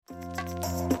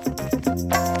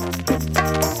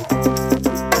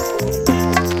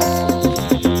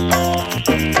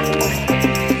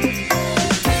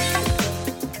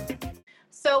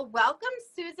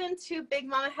to Big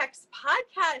Mama Hex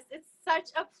podcast. It's such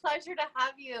a pleasure to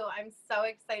have you. I'm so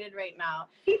excited right now.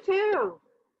 Me too.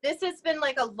 This has been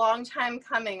like a long time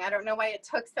coming. I don't know why it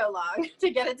took so long to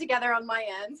get it together on my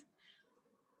end.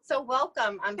 So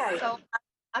welcome.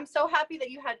 I'm so happy that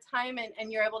you had time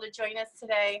and you're able to join us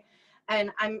today.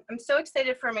 And I'm so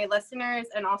excited for my listeners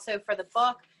and also for the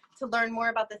book to learn more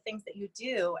about the things that you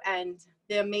do and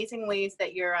the amazing ways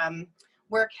that your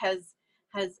work has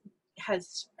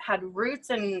had roots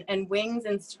and wings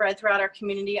and spread throughout our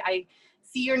community. I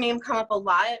see your name come up a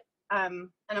lot, and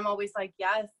I'm always like,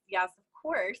 yes, of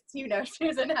course,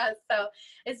 Susan Hess. So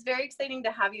it's very exciting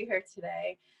to have you here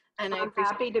today. And I'm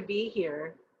happy to be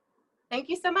here. Thank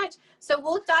you so much. So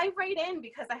we'll dive right in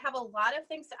because I have a lot of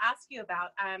things to ask you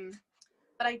about.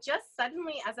 But I just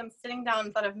suddenly, as I'm sitting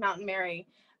down, thought of Mountain Mary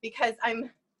because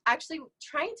I'm actually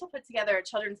trying to put together a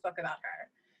children's book about her.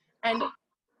 And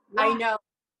I know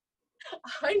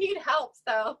I need help.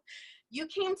 So you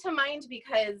came to mind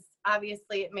because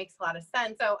obviously it makes a lot of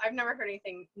sense. So I've never heard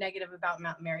anything negative about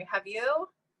Mountain Mary. Have you?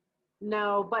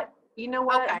 No, but you know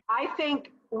what? Okay. I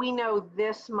think we know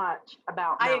this much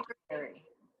about Mountain Mary.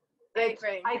 I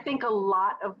agree. I think a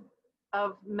lot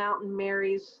of Mountain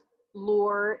Mary's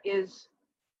lore is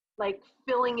like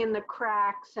filling in the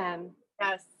cracks, and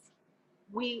yes,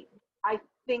 I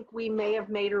think we may have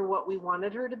made her what we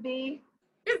wanted her to be.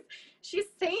 She's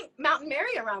Saint Mountain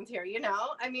Mary around here,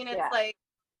 I mean, it's like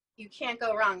you can't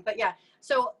go wrong. But yeah,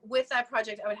 so with that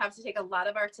project I would have to take a lot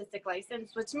of artistic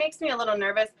license, which makes me a little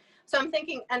nervous. So I'm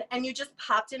thinking, and you just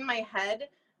popped in my head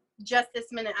just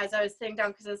this minute as I was sitting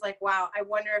down, because I was like, wow, I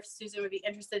wonder if Susan would be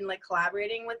interested in like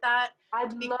collaborating with that.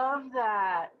 I'd love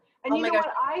that. And you know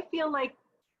what, I feel like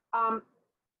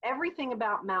everything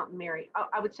about Mountain Mary,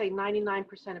 I would say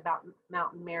 99% about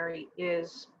Mountain Mary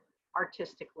is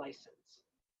artistic license.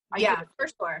 Yeah, for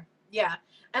sure. Yeah.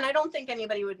 And I don't think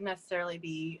anybody would necessarily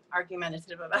be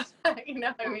argumentative about that.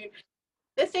 I mean,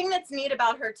 the thing that's neat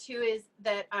about her too is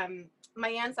that my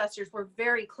ancestors were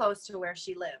very close to where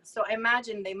she lived. So I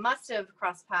imagine they must have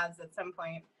crossed paths at some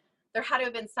point. There had to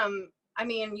have been some, I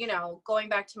mean, going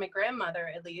back to my grandmother,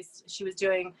 at least, she was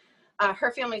doing,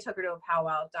 her family took her to a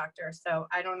powwow doctor. So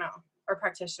I don't know, or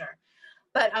practitioner.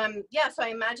 But yeah, so I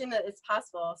imagine that it's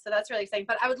possible. So that's really exciting.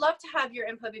 But I would love to have your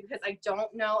input because I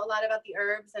don't know a lot about the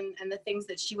herbs and the things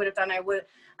that she would have done.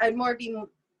 I'd more be,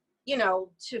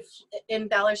 to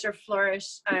embellish or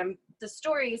flourish the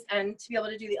stories and to be able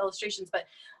to do the illustrations. But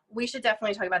we should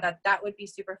definitely talk about that. That would be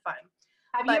super fun.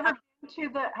 Have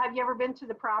you ever been to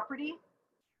the property?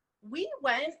 We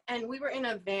went and we were in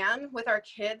a van with our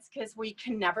kids because we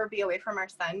can never be away from our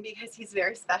son because he's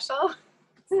very special.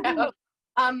 So,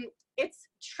 it's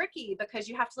tricky because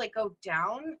you have to like go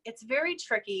down. It's very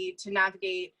tricky to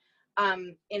navigate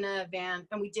in a van,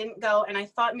 and we didn't go. And I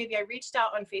thought maybe I reached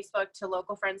out on Facebook to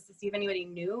local friends to see if anybody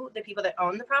knew the people that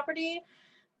own the property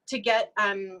to get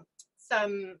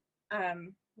some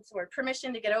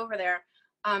permission to get over there.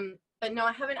 But no,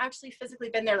 I haven't actually physically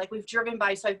been there. Like we've driven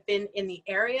by, so I've been in the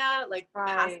area, like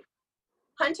past.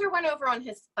 Hunter went over on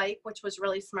his bike, which was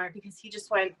really smart because he just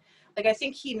went, like, I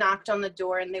think he knocked on the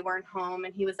door and they weren't home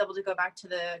and he was able to go back to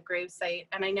the grave site.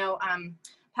 And I know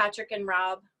Patrick and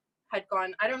Rob had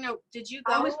gone. I don't know. Did you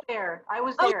go? I was there.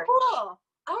 Oh, cool.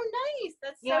 Oh, nice.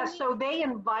 That's so neat. So they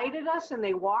invited us and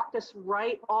they walked us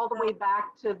right all the way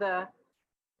back to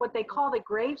what they call the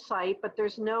grave site, but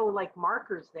there's no like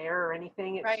markers there or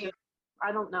anything. It's just,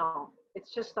 I don't know.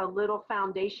 It's just a little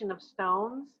foundation of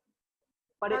stones.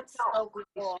 But it felt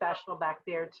really special back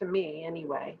there to me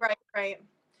anyway. Right.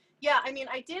 Yeah, I mean,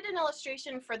 I did an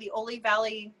illustration for the Ole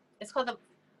Valley, it's called the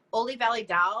Ole Valley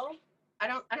Doll. I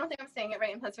don't think I'm saying it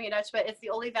right in Pennsylvania Dutch, but it's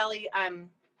the Ole Valley,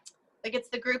 like it's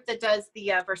the group that does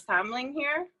the Versamling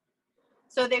here.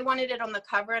 So they wanted it on the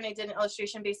cover and I did an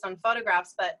illustration based on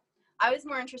photographs, but I was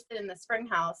more interested in the spring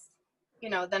house,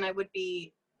 than I would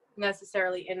be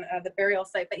necessarily in the burial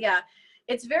site. But yeah,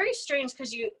 it's very strange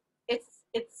because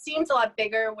it seems a lot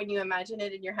bigger when you imagine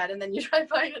it in your head and then you drive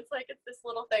by and it's like, it's this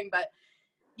little thing. But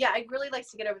yeah, I'd really like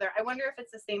to get over there. I wonder if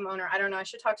it's the same owner. I don't know. I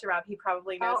should talk to Rob. He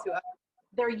probably knows who.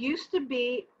 There used to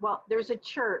be, there's a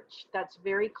church that's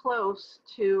very close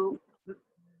to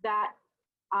that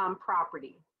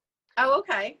property. Oh,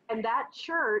 okay. And that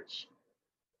church,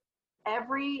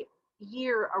 every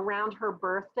year around her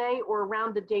birthday or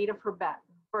around the date of her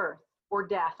birth or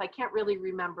death, I can't really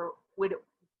remember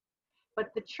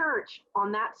but the church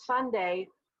on that Sunday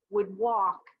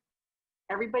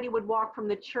everybody would walk from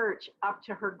the church up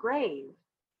to her grave.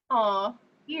 Aww.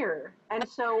 Here. And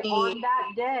so on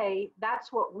that day,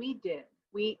 that's what we did.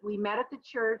 We met at the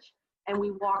church and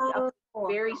we walked up a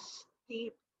very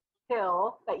steep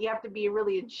hill that you have to be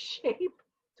really in shape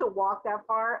to walk that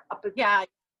far up a Yeah.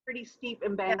 pretty steep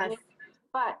embankment. Yes.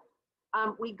 But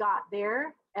we got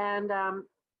there, and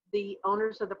the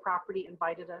owners of the property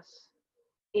invited us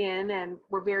in and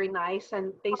were very nice.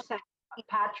 And they sang,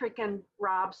 Patrick and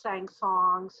Rob sang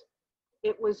songs.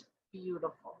 It was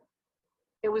beautiful.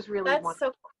 It was really That's wonderful.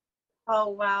 so cool. Oh,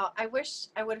 wow. I wish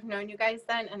I would have known you guys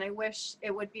then, and I wish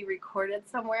it would be recorded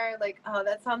somewhere. Like, oh,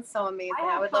 that sounds so amazing. I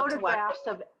have would love to watch photographs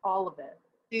of all of it.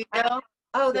 it. Do you?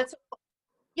 Oh, that's so cool.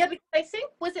 Yeah, because I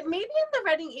think, was it maybe in the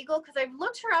Reading Eagle? Because I've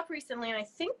looked her up recently, and I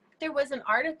think there was an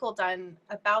article done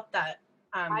about that.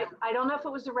 I don't know if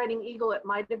it was the Reading Eagle. It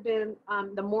might have been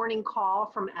the Morning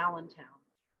Call from Allentown.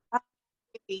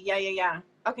 Yeah.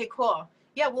 Okay, cool.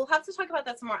 Yeah, we'll have to talk about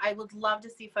that some more. I would love to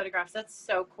see photographs. That's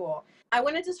so cool. I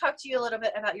wanted to talk to you a little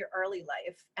bit about your early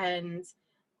life, and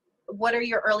what are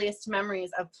your earliest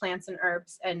memories of plants and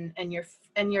herbs, and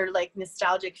your like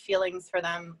nostalgic feelings for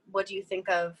them? What do you think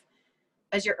of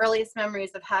as your earliest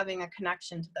memories of having a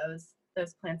connection to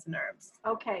those plants and herbs?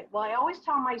 Okay, well, I always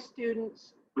tell my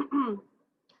students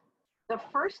the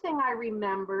first thing I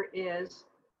remember is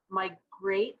my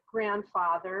great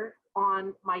grandfather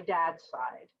on my dad's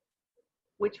side,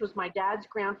 which was my dad's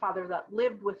grandfather that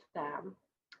lived with them.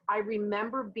 I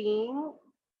remember being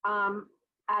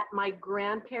at my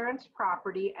grandparents'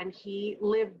 property, and he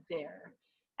lived there.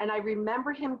 And I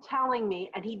remember him telling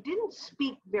me, and he didn't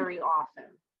speak very often.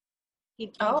 He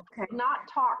did not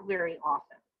talk very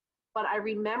often. But I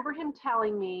remember him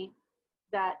telling me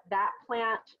that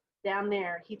plant down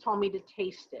there, he told me to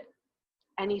taste it.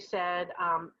 And he said,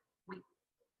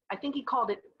 I think he called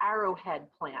it arrowhead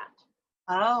plant.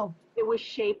 Oh. It was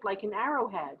shaped like an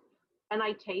arrowhead. And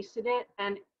I tasted it,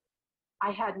 and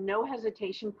I had no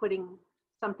hesitation putting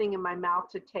something in my mouth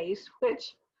to taste,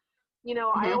 which,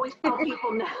 I always tell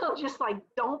people now, just like,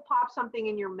 don't pop something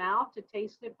in your mouth to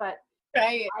taste it. But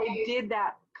right. I did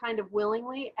that kind of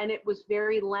willingly, and it was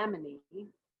very lemony.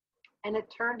 And it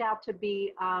turned out to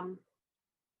be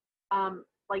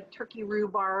like turkey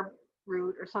rhubarb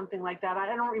root or something like that.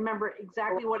 I don't remember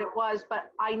exactly what it was,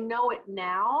 but I know it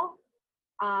now.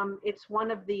 It's one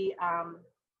of the, oh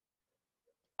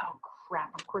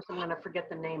crap, of course I'm going to forget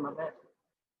the name of it.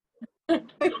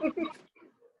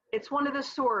 It's one of the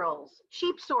sorrels,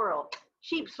 sheep sorrel,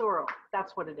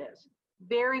 that's what it is.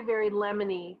 Very, very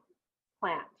lemony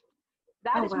plant.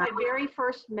 That is my very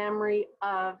first memory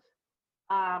of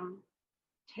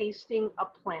tasting a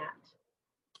plant.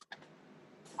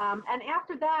 And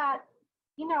after that,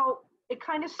 it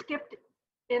kind of skipped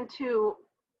into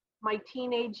my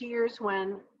teenage years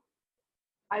when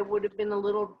I would have been a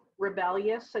little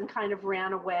rebellious and kind of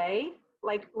ran away.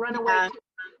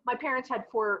 My parents had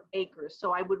 4 acres,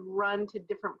 so I would run to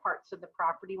different parts of the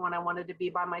property when I wanted to be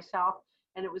by myself.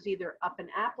 And it was either up an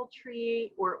apple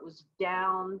tree or it was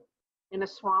down in a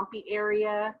swampy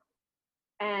area.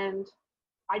 And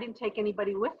I didn't take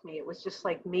anybody with me. It was just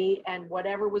like me and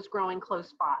whatever was growing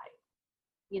close by,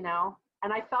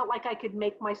 And I felt like I could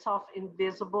make myself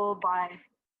invisible by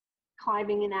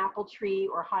climbing an apple tree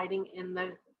or hiding in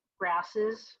the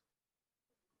grasses.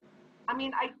 I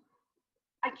mean,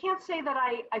 I can't say that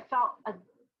I felt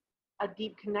a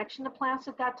deep connection to plants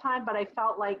at that time, but I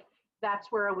felt like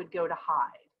that's where I would go to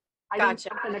hide. I didn't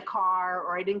jump in a car,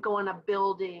 or I didn't go in a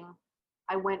building.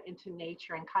 I went into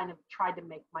nature and kind of tried to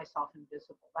make myself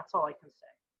invisible. That's all I can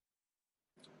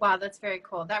say. Wow, that's very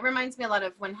cool. That reminds me a lot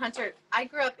of when I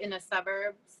grew up in a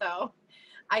suburb, so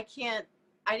I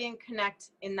didn't connect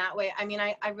in that way. I mean,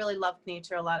 I really loved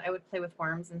nature a lot. I would play with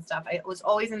worms and stuff. I was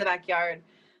always in the backyard.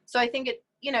 So I think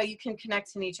you can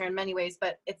connect to nature in many ways,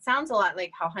 but it sounds a lot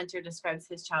like how Hunter describes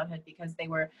his childhood, because they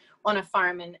were on a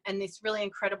farm and this really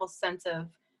incredible sense of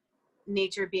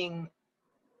nature being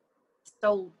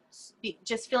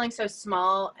just feeling so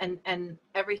small, and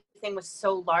everything was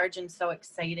so large and so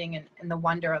exciting, and the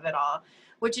wonder of it all,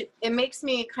 which it makes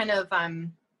me kind of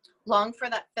long for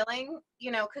that feeling,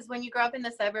 because when you grow up in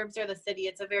the suburbs or the city,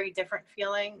 it's a very different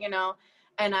feeling,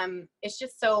 and it's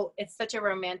it's such a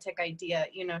romantic idea,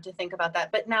 to think about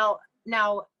that. But now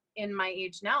in my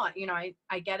age now,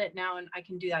 I get it now, and I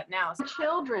can do that now.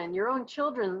 Your own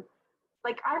children,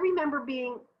 like I remember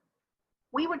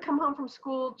we would come home from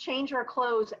school, change our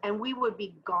clothes, and we would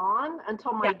be gone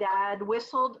until my dad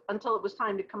whistled until it was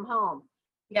time to come home.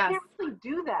 You can't really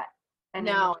do that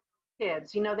anymore. No.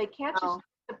 Kids, they can't just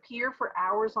disappear for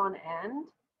hours on end.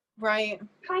 Right.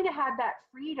 Kind of had that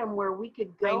freedom where we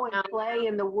could go and play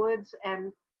in the woods,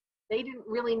 and they didn't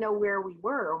really know where we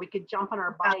were. We could jump on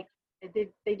our bike. They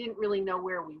didn't really know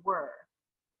where we were.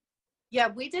 Yeah,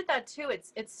 we did that too.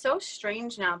 It's so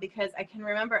strange now because I can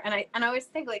remember, and I always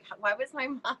think like, why was my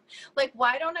mom like?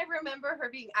 Why don't I remember her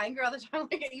being angry all the time?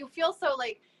 Like you feel so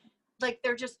like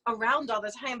they're just around all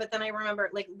the time. But then I remember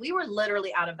like we were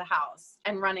literally out of the house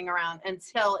and running around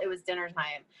until it was dinner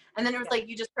time, and then it was like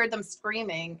you just heard them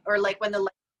screaming, or like when the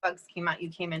bugs came out, you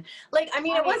came in. Like I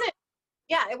mean, it wasn't.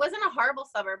 Yeah, it wasn't a horrible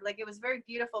suburb. Like it was very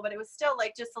beautiful, but it was still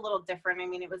like just a little different. I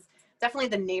mean, it was definitely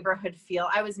the neighborhood feel.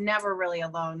 I was never really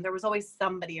alone. There was always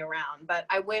somebody around, but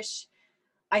I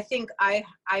think I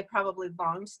probably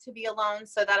longed to be alone.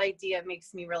 So that idea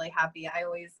makes me really happy. I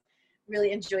always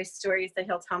really enjoy stories that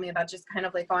he'll tell me about just kind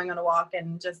of like going on a walk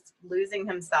and just losing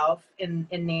himself in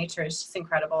nature. It's just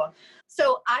incredible.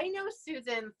 So I know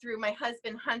Susan through my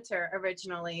husband Hunter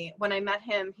originally. When I met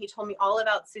him, he told me all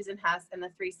about Susan Hess and the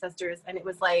Three Sisters, and it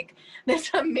was like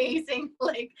this amazing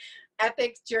like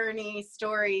epic journey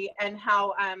story, and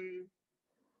how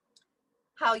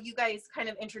you guys kind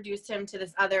of introduced him to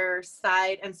this other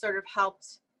side and sort of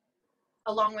helped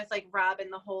along with like Rob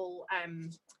and the whole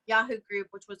Yahoo group,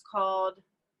 which was called,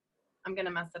 I'm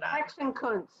gonna mess it up. Hex and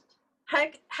Kunst.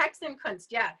 Hex and Kunst,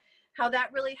 yeah. How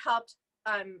that really helped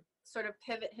sort of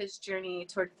pivot his journey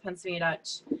toward Pennsylvania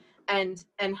Dutch, and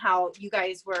how you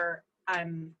guys were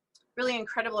really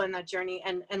incredible in that journey,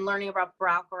 and learning about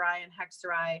Braucherei and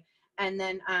Hexerei, and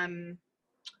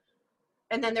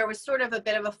then there was sort of a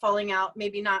bit of a falling out,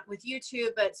 maybe not with you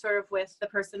two, but sort of with the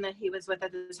person that he was with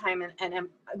at the time, and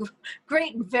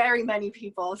great, very many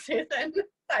people, Susan,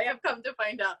 I have come to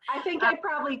find out. I think I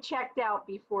probably checked out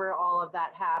before all of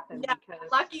that happened. Yeah, because,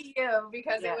 lucky you,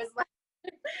 because it was like,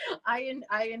 I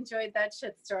enjoyed that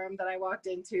shitstorm that I walked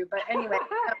into, but anyway,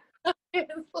 it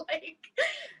was like,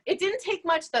 it didn't take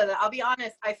much though, I'll be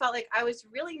honest. I felt like I was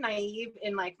really naive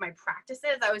in like my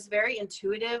practices. I was very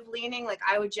intuitive leaning, like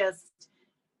I would just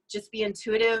be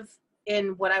intuitive in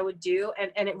what I would do.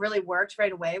 And it really worked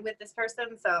right away with this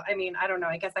person. So, I mean, I don't know,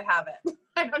 I guess I have it.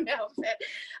 I don't know. But,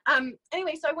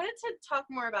 anyway, so I wanted to talk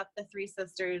more about the Three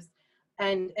Sisters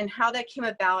and how that came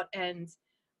about. And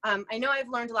I know I've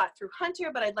learned a lot through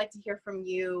Hunter, but I'd like to hear from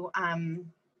you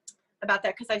about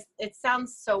that, because it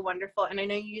sounds so wonderful. And I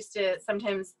know you used to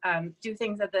sometimes do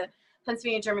things at the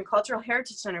Pennsylvania German Cultural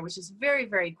Heritage Center, which is very,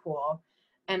 very cool.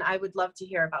 And I would love to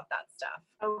hear about that stuff.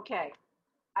 Okay.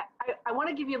 I want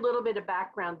to give you a little bit of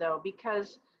background though,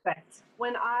 because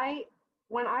when I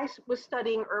was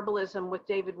studying herbalism with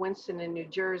David Winston in New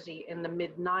Jersey in the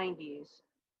mid-90s,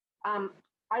 I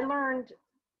learned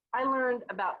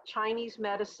about Chinese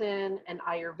medicine and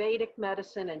Ayurvedic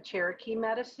medicine and Cherokee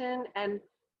medicine, and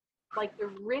like the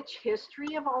rich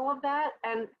history of all of that,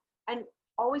 and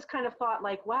always kind of thought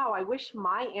like, wow, I wish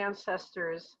my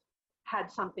ancestors had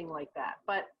something like that.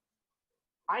 But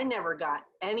I never got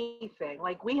anything.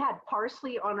 Like we had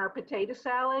parsley on our potato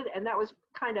salad, and that was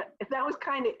kind of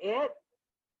it.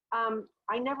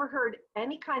 I never heard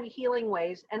any kind of healing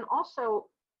ways. And also,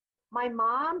 my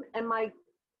mom and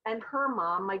her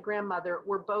mom, my grandmother,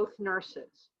 were both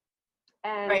nurses,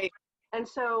 and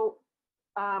so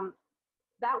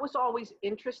that was always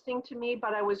interesting to me.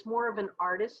 But I was more of an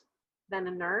artist than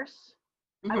a nurse.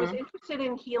 I was interested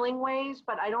in healing ways,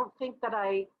 but I don't think that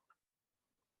I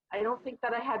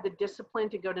had the discipline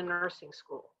to go to nursing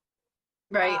school.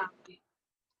 Right.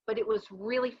 But it was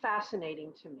really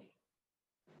fascinating to me.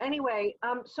 Anyway,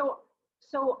 so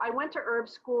I went to herb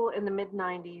school in the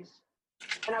mid-90s,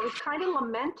 and I was kind of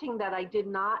lamenting that I did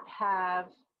not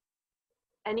have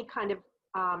any kind of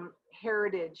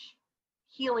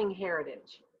healing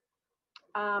heritage.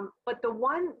 But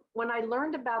when I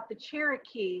learned about the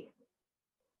Cherokee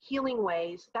healing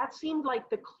ways, that seemed like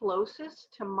the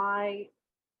closest to my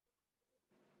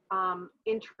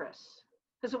interests,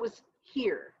 because it was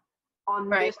here on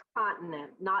this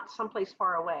continent, not someplace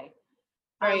far away.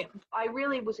 I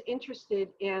really was interested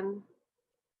in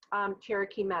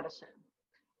Cherokee medicine.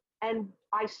 And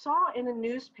I saw in a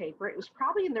newspaper, it was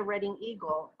probably in the Reading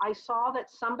Eagle, I saw that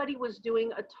somebody was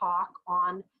doing a talk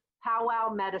on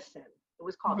powwow medicine. It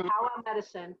was called powwow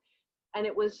medicine. And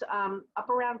it was up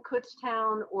around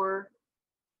Kutztown, or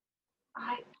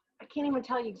I can't even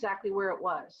tell you exactly where it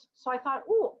was. So I thought,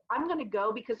 oh, I'm going to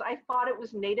go, because I thought it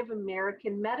was Native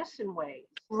American medicine ways.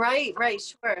 Right,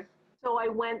 sure. So I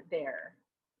went there.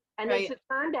 And as it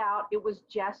turned out, it was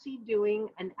Jesse doing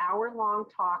an hour-long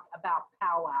talk about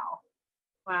powwow.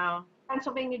 Wow.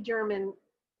 Pennsylvania German,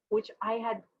 which I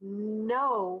had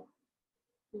literally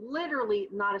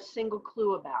not a single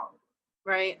clue about.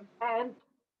 Right. And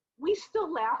we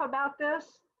still laugh about this,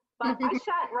 but I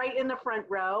sat right in the front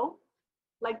row,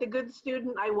 like the good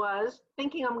student I was,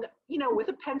 thinking with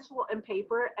a pencil and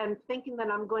paper, and thinking that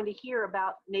I'm going to hear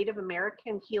about Native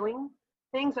American healing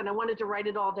things, and I wanted to write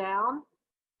it all down.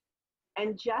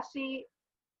 And Jesse,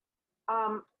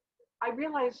 I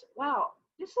realized, wow,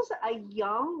 this is a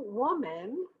young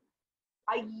woman,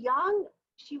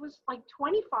 she was like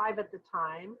 25 at the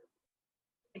time.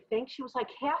 I think she was like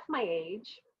half my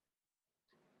age.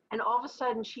 And all of a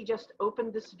sudden, she just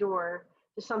opened this door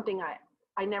to something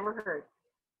I never heard.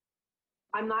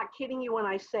 I'm not kidding you when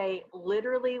I say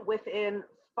literally within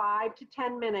 5 to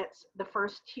 10 minutes, the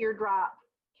first teardrop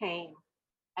came,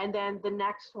 and then the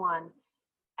next one.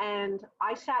 And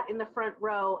I sat in the front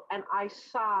row and I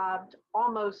sobbed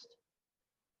almost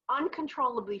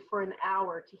uncontrollably for an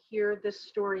hour to hear this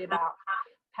story about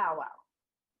powwow,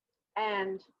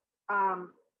 and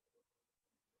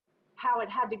how it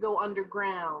had to go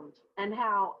underground, and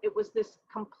how it was this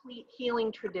complete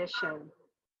healing tradition,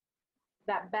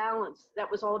 that balance, that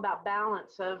was all about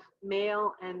balance of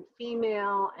male and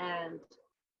female, and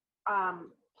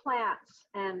plants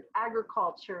and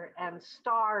agriculture and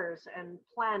stars and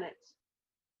planets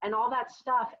and all that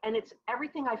stuff. And it's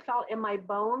everything I felt in my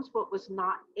bones but was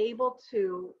not able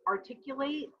to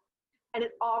articulate. And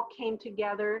it all came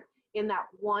together in that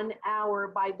 1 hour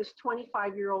by this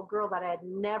 25-year-old girl that I had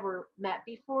never met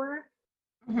before.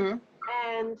 Mm-hmm.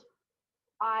 And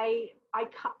I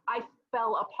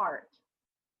fell apart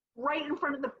right in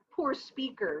front of the poor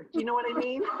speaker. Do you know what I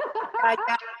mean?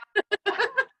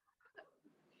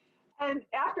 And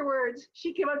afterwards,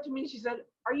 she came up to me and she said,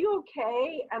 "Are you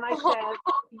okay?" And I said,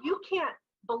 "You can't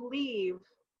believe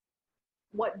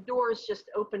what doors just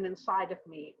opened inside of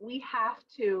me. We have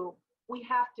to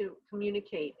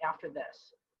communicate after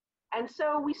this." And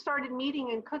so we started meeting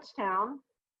in Kutztown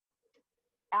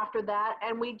after that,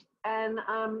 and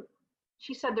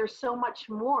she said, "There's so much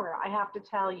more I have to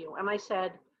tell you." And I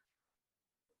said,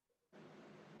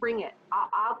 "Bring it.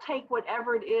 I'll take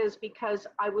whatever it is," because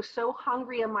I was so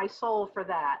hungry in my soul for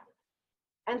that.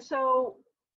 And so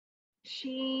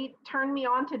she turned me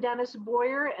on to Dennis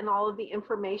Boyer and all of the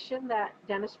information that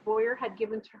Dennis Boyer had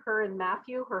given to her and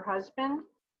Matthew, her husband.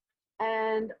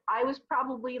 And I was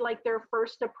probably like their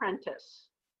first apprentice.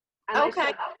 And okay. I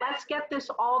said, let's get this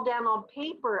all down on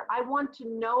paper. I want to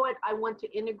know it. I want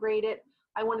to integrate it.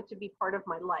 I want it to be part of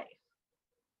my life.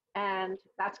 And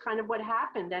that's kind of what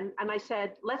happened. And I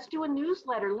said, let's do a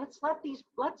newsletter. Let's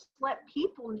let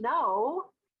people know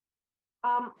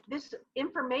this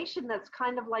information that's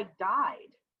kind of like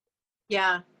died.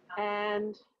 Yeah.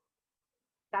 And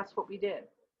that's what we did.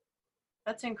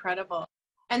 That's incredible.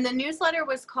 And the newsletter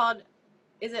was called,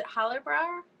 is it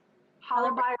Hallerbauer?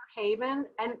 Hallerbauer Haven.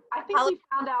 And I think we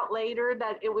found out later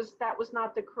that that was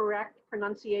not the correct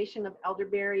pronunciation of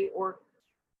elderberry, or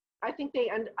I think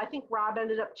Rob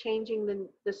ended up changing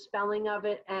the spelling of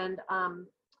it, and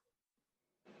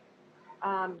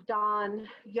Don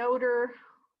Yoder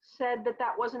said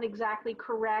that wasn't exactly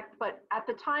correct. But at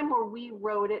the time where we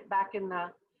wrote it back in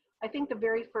I think the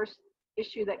very first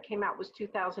issue that came out was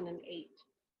 2008.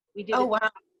 We did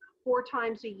it 4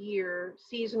 times a year,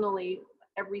 seasonally,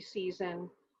 every season.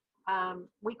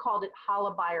 We called it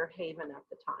Hallerbauer Haven at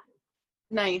the time.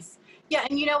 Nice. Yeah,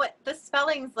 and you know what? The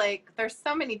spelling's like, there's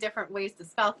so many different ways to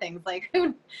spell things. Like,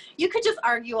 you could just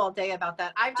argue all day about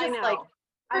that. I've just like,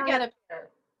 forget it.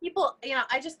 People,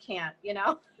 I just can't,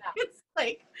 Yeah. It's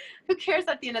like, who cares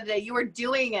at the end of the day? You were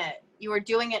doing it. You were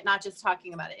doing it, not just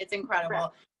talking about it. It's incredible.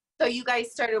 Correct. So you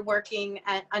guys started working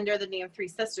under the name Three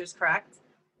Sisters, correct?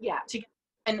 Yeah.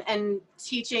 And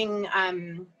teaching,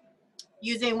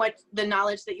 using the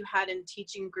knowledge that you had in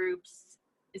teaching groups.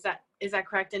 Is that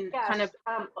correct? And yes. kind of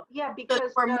because there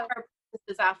were more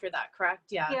purposes after that, correct?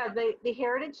 Yeah. Yeah, the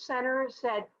Heritage Center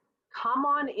said, "Come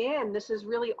on in. This is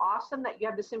really awesome that you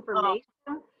have this information.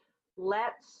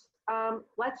 Let's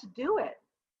do it."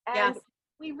 And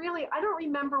we really, I don't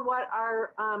remember what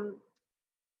our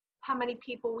how many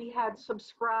people we had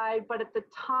subscribed, but at the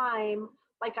time,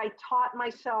 like, I taught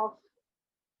myself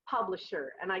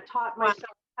publisher, and I taught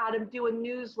myself how to do a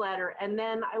newsletter, and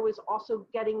then I was also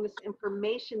getting this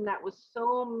information that was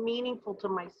so meaningful to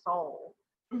my soul,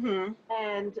 mm-hmm.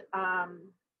 and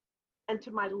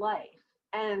to my life,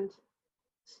 and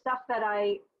stuff that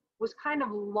I was kind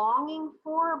of longing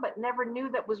for but never knew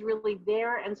that was really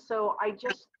there. And so I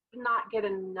just did not get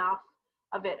enough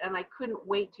of it, and I couldn't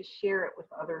wait to share it with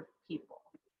other people.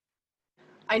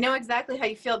 I know exactly how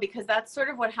you feel, because that's sort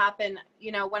of what happened.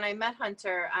 When I met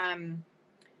Hunter,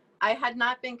 I had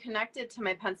not been connected to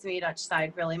my Pennsylvania Dutch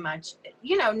side really much,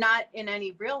 not in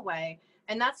any real way.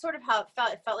 And that's sort of how it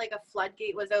felt. It felt like a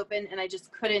floodgate was open and I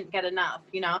just couldn't get enough,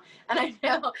 And I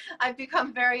know I've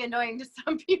become very annoying to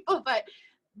some people, but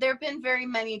there have been very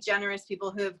many generous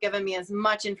people who have given me as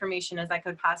much information as I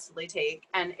could possibly take.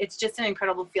 And it's just an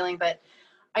incredible feeling. But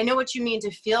I know what you mean,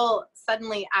 to feel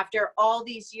suddenly after all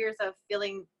these years of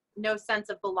feeling no sense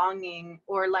of belonging,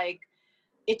 or like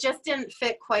it just didn't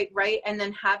fit quite right. And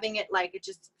then having it like it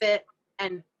just fit,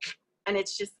 and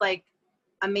it's just like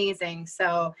amazing.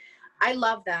 So I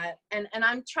love that. And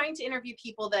I'm trying to interview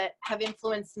people that have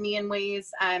influenced me in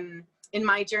ways in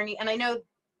my journey. And I know,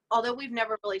 although we've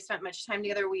never really spent much time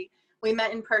together, we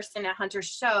met in person at Hunter's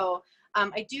show.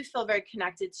 I do feel very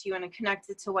connected to you and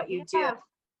connected to what you do.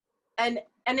 And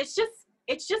it's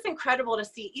just incredible to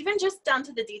see, even just down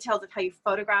to the details of how you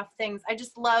photograph things. I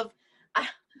just love,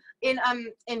 in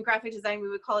graphic design, we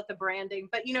would call it the branding,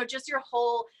 but you know, just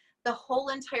the whole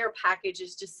entire package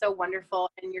is just so wonderful.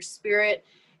 And your spirit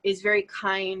is very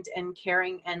kind and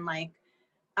caring and like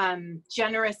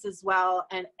generous as well.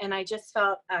 And I just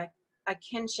felt a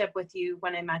kinship with you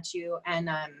when I met you. And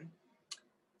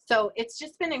so it's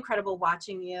just been incredible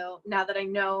watching you now that I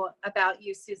know about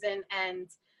you, Susan. And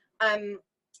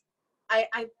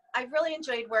I've really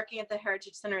enjoyed working at the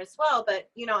Heritage Center as well. But,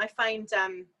 you know, I find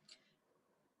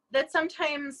that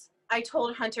sometimes, I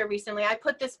told Hunter recently, I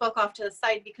put this book off to the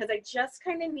side because I just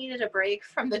kind of needed a break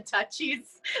from the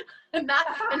touchies. and not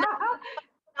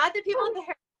the people at the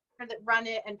Heritage Center that run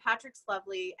it, and Patrick's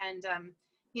lovely, and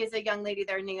he has a young lady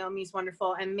there, Naomi's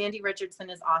wonderful, and Mandy Richardson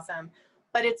is awesome.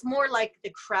 But it's more like the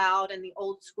crowd and the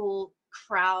old school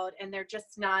crowd, and they're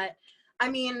just not, I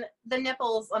mean, the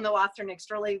nipples on the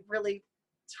Wasternicks really, really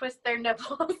twist their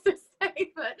nipples to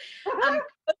say, but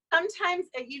sometimes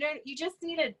you just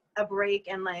need a break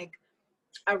and like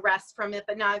a rest from it.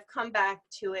 But now I've come back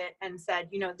to it and said,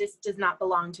 you know, this does not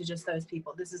belong to just those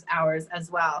people. This is ours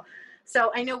as well.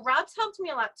 So I know Rob's helped me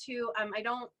a lot too. I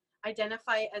don't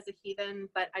identify as a heathen,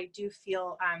 but I do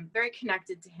feel very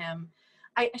connected to him.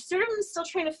 I sort of am still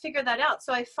trying to figure that out.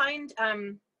 So I find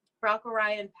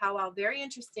Braucherei and powwow very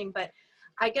interesting, but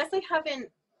I guess I haven't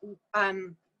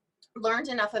learned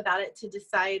enough about it to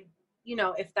decide, you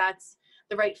know, if that's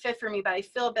the right fit for me, but I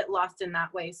feel a bit lost in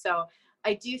that way. So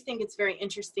I do think it's very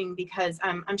interesting because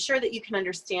I'm sure that you can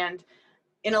understand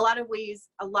in a lot of ways,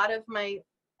 a lot of my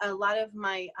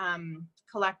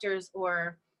collectors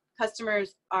or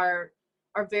customers are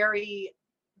very,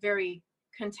 very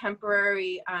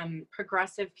contemporary,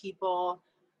 progressive people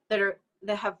that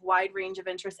have wide range of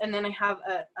interests. And then I have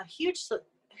a huge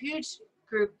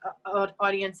group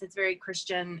audience that's very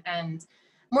Christian and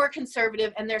more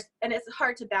conservative, and it's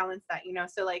hard to balance that, you know.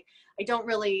 So like I don't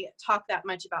really talk that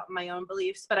much about my own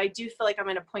beliefs, but I do feel like I'm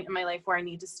at a point in my life where I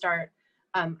need to start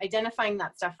identifying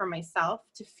that stuff for myself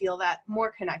to feel that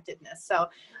more connectedness. So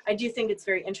I do think it's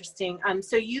very interesting.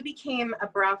 So you became a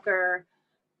Braucher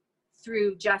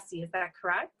through Jesse, is that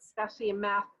correct? Jesse and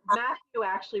Matthew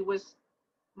actually was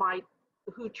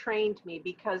who trained me,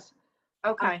 because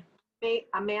okay,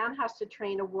 a man has to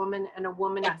train a woman, and a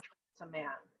woman yes. trains a man.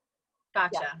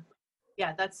 Gotcha.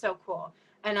 Yeah, that's so cool.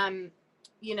 And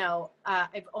you know,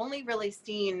 I've only really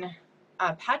seen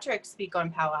Patrick speak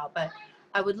on powwow, but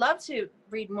I would love to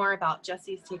read more about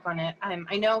Jesse's take on it.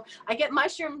 I know I get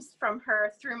mushrooms from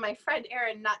her through my friend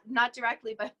Erin, not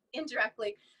directly, but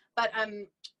indirectly. But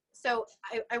so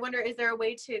I wonder, is there a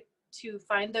way to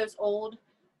find those old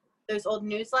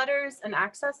newsletters and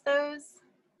access those?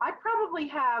 I probably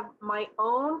have my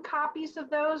own copies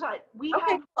of those. We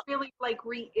haven't really like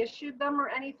reissued them or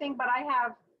anything, but I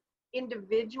have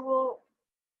individual,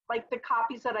 like the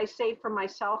copies that I saved for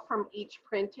myself from each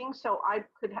printing. So I'd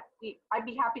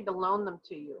be happy to loan them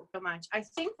to you. So much. I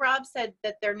think Rob said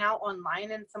that they're now online,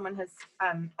 and someone has,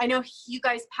 I know you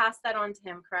guys passed that on to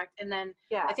him, correct? And then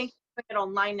yes. I think you put it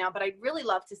online now, but I'd really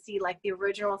love to see like the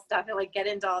original stuff and like get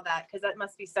into all that, because that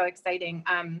must be so exciting.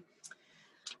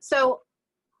 So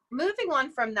moving on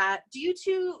from that, do you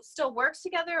two still work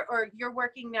together, or you're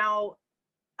working now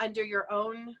under your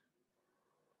own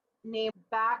name?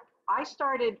 I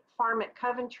started Farm at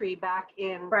Coventry back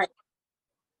in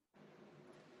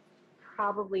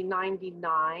probably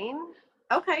 99.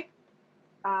 Okay.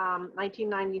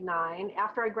 1999.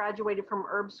 After I graduated from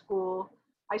herb school,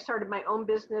 I started my own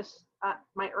business,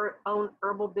 own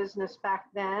herbal business back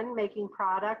then, making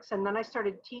products. And then I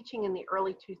started teaching in the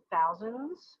early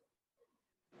 2000s.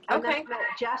 And then I met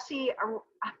Jesse.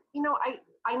 You know,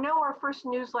 I know our first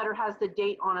newsletter has the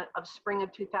date on it of spring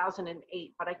of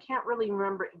 2008, but I can't really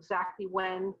remember exactly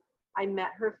when I met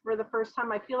her for the first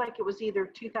time. I feel like it was either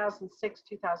 2006,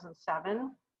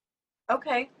 2007.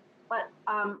 Okay. But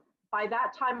by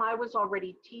that time, I was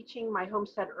already teaching my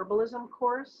homestead herbalism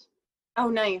course. Oh,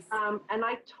 nice. And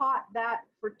I taught that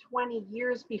for 20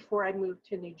 years before I moved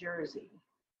to New Jersey.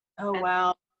 Oh,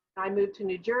 wow. I moved to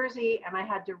New Jersey and I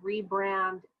had to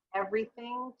rebrand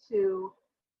everything to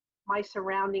my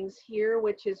surroundings here,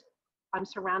 which is I'm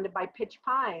surrounded by pitch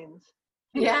pines.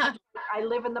 Yeah. I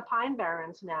live in the Pine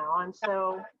Barrens now. And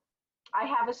so I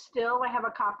have a still, I have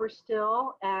a copper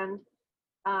still, and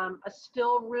a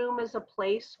still room is a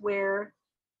place where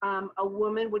a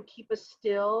woman would keep a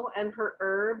still and her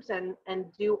herbs and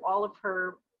do all of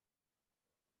her,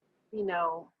 you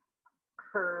know,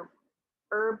 her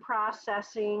herb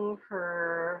processing,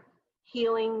 her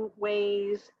healing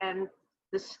ways, and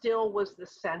the still was the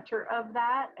center of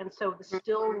that. And so the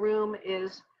still room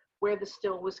is where the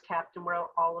still was kept and where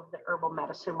all of the herbal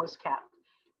medicine was kept.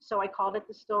 So I called it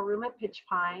the still room at Pitch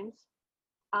Pines.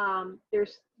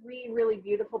 There's 3 really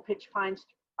beautiful pitch pines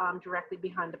directly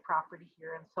behind the property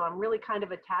here. And so I'm really kind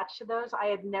of attached to those. I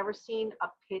had never seen a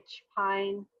pitch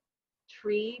pine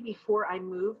tree before I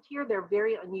moved here. They're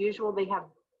very unusual. They have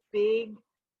big,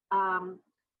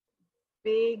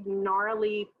 big,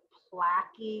 gnarly,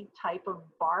 placky type of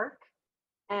bark.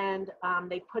 And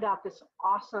they put out this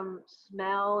awesome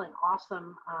smell and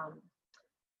awesome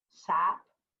sap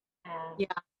and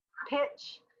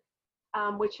pitch,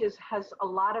 which has a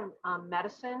lot of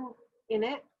medicine in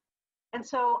it. And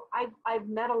so I've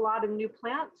met a lot of new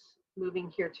plants moving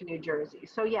here to New Jersey.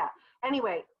 So yeah,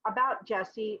 anyway, about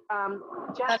Jesse,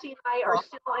 Jesse and I are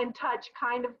still in touch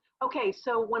kind of. Okay,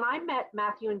 so when I met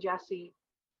Matthew and Jesse,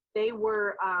 they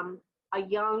were a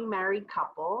young married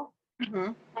couple.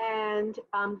 Mm-hmm. And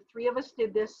 3 of us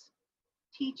did this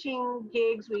teaching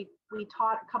gigs. We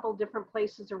taught a couple different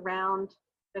places around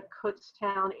the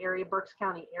Kutztown area, Berks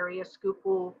County area,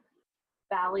 Schuylkill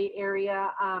Valley area.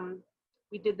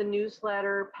 We did the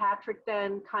newsletter. Patrick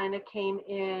then kind of came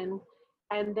in,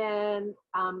 and then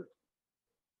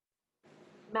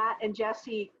Matt and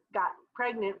Jesse got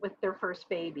pregnant with their first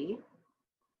baby,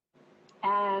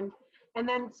 and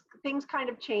then things kind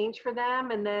of changed for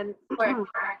them, and then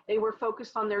they were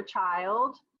focused on their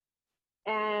child,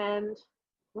 and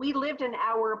we lived an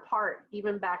hour apart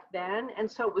even back then, and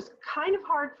so it was kind of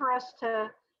hard for us to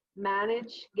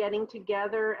manage getting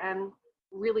together and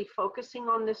really focusing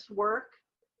on this work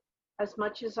as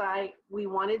much as we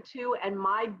wanted to. And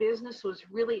my business was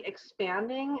really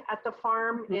expanding at the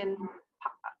farm. In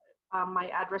my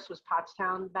address was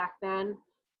Pottstown back then.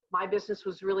 My business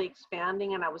was really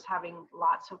expanding, and I was having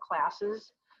lots of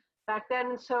classes back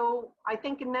then. And so I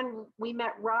think, and then we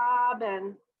met Rob,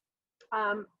 and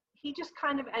he just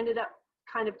kind of ended up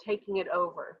kind of taking it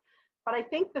over. But I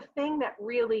think the thing that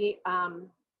really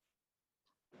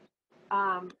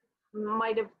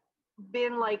might have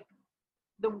been like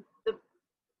the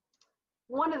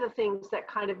one of the things that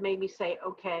kind of made me say,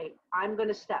 okay, I'm going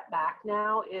to step back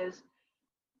now, is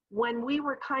when we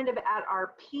were kind of at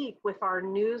our peak with our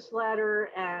newsletter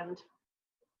and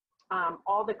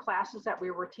all the classes that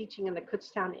we were teaching in the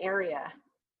Kutztown area,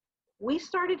 we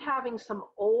started having some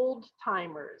old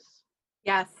timers.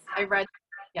 Yes, I read.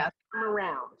 Yes,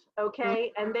 around.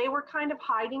 Okay, and they were kind of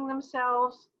hiding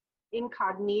themselves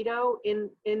incognito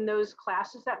in those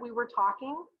classes that we were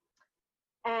talking,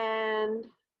 and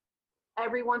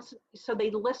so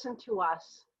they listened to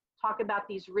us talk about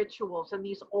these rituals and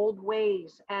these old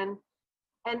ways, and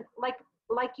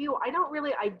like you, I don't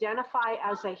really identify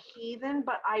as a heathen,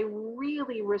 but I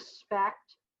really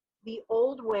respect the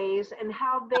old ways and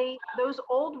how those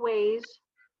old ways,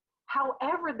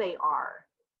 however they are,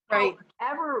 right,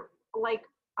 however, like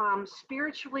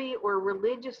spiritually or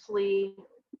religiously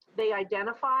they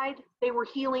identified, they were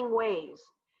healing ways.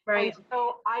 right. And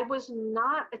so I was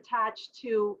not attached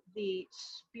to the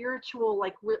spiritual,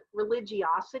 like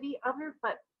religiosity of it,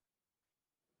 but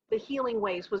the healing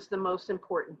ways was the most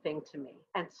important thing to me.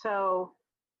 And so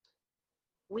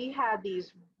we had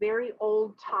these very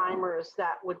old timers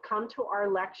that would come to our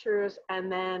lectures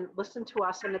and then listen to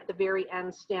us, and at the very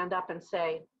end stand up and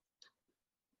say,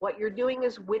 what you're doing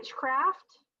is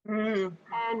witchcraft,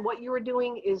 and what you are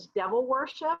doing is devil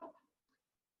worship.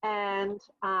 And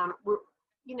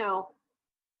you know,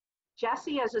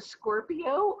 Jessie as a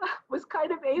Scorpio was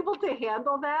kind of able to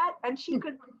handle that, and she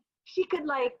could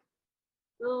like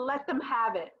let them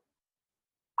have it.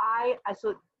 I, as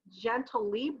a gentle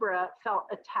Libra, felt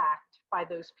attacked by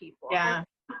those people. Yeah.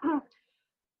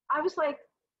 I was like,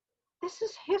 this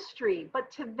is history,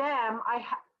 but to them, I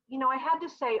had to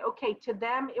say, okay, to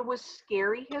them, it was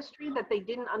scary history that they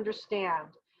didn't understand.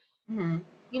 Mm-hmm.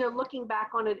 You know, looking back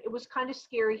on it, it was kind of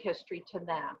scary history to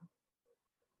them.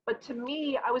 But to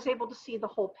me, I was able to see the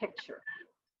whole picture.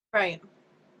 Right.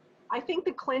 I think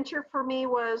the clincher for me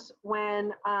was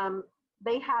when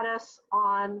they had us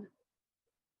on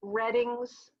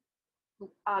Redding's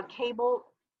cable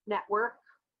network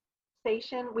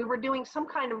station. We were doing some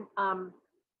kind of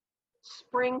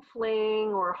spring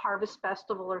fling or harvest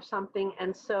festival or something.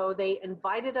 And so they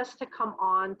invited us to come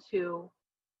on to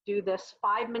do this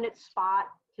 5-minute spot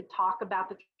to talk about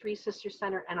the Three Sisters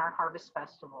Center and our harvest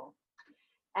festival.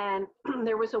 And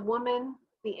there was a woman,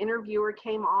 the interviewer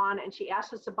came on and she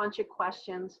asked us a bunch of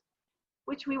questions,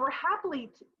 which we were happy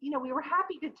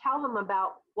to tell them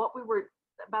about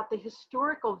about the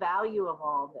historical value of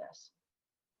all this.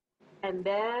 And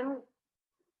then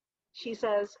she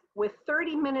says, with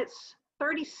 30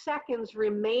 seconds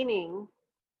remaining,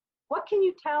 what can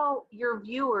you tell the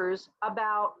viewers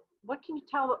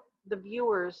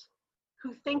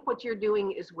who think what you're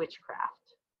doing is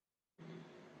witchcraft?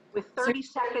 With 30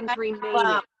 seconds remaining.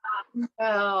 Wow.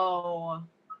 No.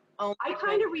 Oh, I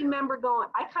kind of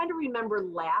remember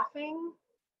laughing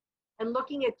and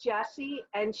looking at Jessie,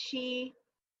 and she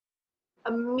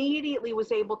immediately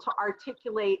was able to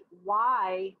articulate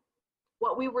why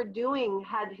what we were doing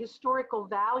had historical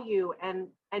value and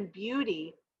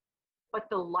beauty, but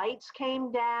the lights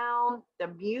came down, the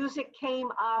music came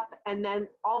up, and then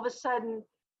all of a sudden,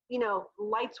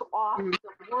 lights off.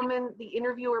 The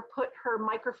interviewer put her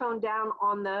microphone down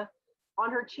on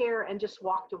her chair and just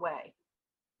walked away.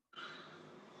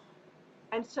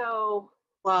 And so,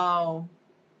 wow.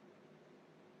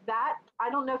 That, I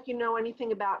don't know if you know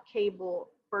anything about cable,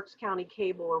 Berks County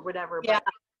cable or whatever, Yeah,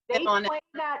 but they play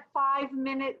that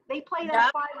 5-minute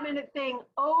thing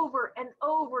over and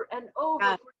over and over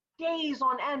for days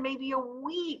on end, maybe a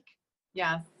week.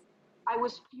 Yes. I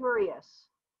was furious.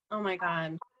 Oh my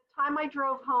God. By the time I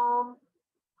drove home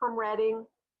from Reading,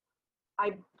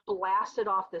 I blasted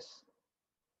off this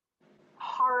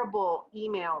horrible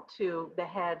email to the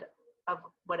head of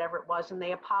whatever it was, and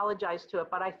they apologized to it,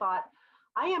 but I thought,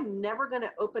 I am never going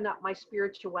to open up my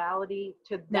spirituality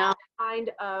to that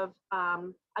kind of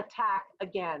attack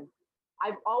again.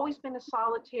 I've always been a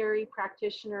solitary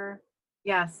practitioner.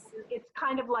 Yes. It's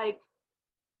kind of like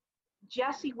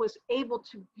Jessie was able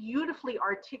to beautifully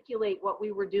articulate what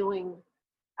we were doing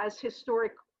as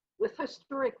historic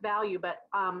value, but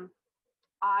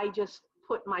I just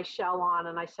put my shell on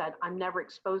and I said, I'm never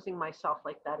exposing myself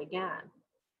like that again.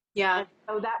 Yeah. And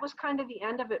so that was kind of the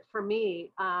end of it for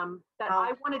me, I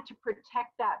wanted to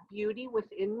protect that beauty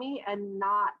within me and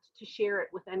not to share it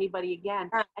with anybody again.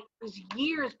 And it was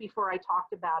years before I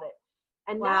talked about it.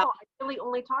 And now I really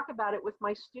only talk about it with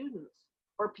my students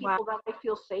or people that I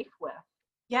feel safe with.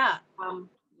 Yeah.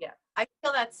 Yeah. I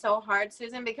feel that's so hard,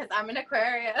 Susan, because I'm an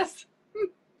Aquarius.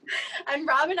 And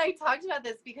Rob and I talked about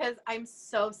this because I'm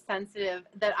so sensitive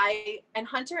that and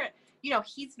Hunter,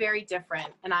 he's very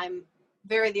different and I'm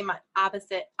very the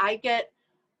opposite. I get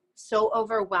so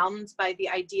overwhelmed by the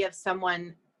idea of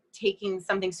someone taking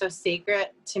something so sacred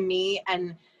to me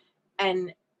and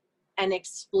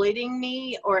exploiting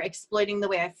me or exploiting the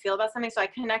way I feel about something. So I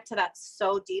connect to that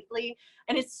so deeply.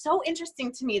 And it's so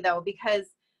interesting to me though, because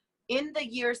in the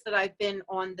years that I've been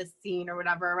on the scene or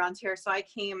whatever around here, so I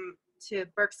came to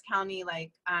Berks County,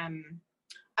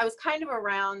 I was kind of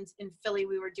around in Philly.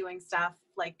 We were doing stuff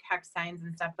like hex signs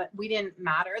and stuff, but we didn't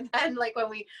matter then, like when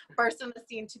we burst on the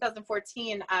scene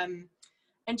 2014,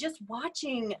 and just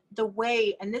watching the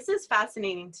way, and this is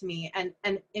fascinating to me and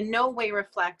in no way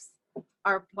reflects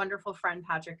our wonderful friend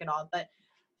Patrick at all, but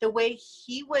the way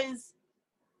he was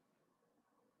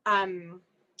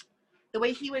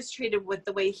treated with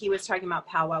the way he was talking about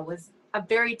powwow was a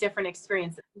very different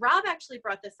experience. Rob actually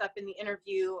brought this up in the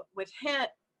interview with him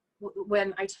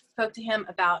when I spoke to him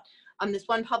about this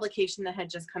one publication that had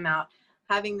just come out,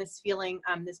 having this feeling,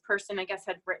 this person, I guess,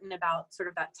 had written about sort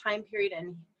of that time period,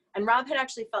 and Rob had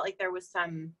actually felt like there was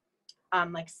some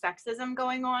like sexism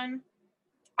going on.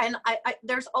 And I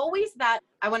there's always that,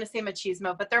 I want to say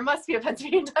machismo, but there must be a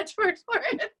Pennsylvania Dutch word for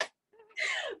it.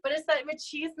 But it's that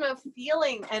machismo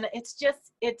feeling, and it's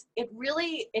just, it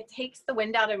really takes the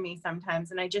wind out of me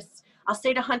sometimes. And I'll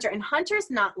say to Hunter, and Hunter's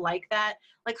not like that.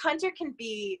 Like Hunter can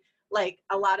be like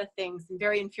a lot of things and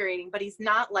very infuriating, but he's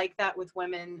not like that with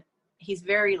women. He's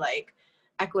very like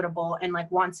equitable and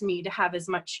like wants me to have as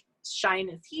much shine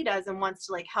as he does and wants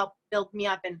to like help build me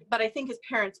up. But I think his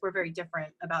parents were very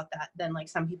different about that than like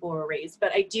some people were raised.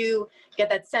 But I do get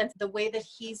that sense, the way that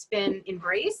he's been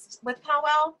embraced with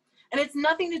powwow. And it's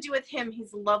nothing to do with him.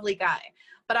 He's a lovely guy.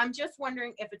 But I'm just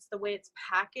wondering if it's the way it's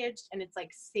packaged and it's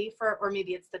like safer, or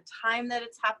maybe it's the time that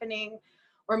it's happening,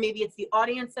 or maybe it's the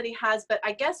audience that he has. But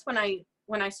I guess when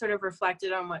I sort of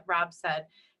reflected on what Rob said,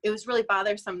 it was really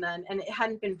bothersome then. And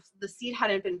the seed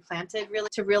hadn't been planted really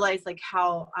to realize like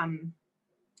how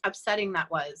upsetting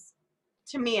that was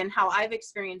to me and how I've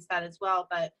experienced that as well.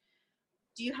 But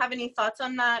do you have any thoughts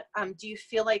on that? Do you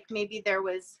feel like maybe there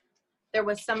was there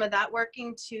was some of that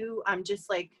working too. I'm just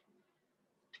like,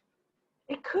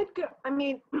 it could go, I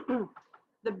mean,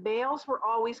 the males were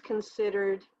always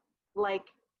considered like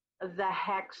the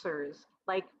hexers,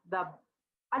 like the,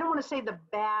 I don't want to say the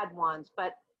bad ones,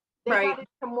 but they right. got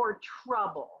into more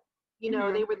trouble. You know,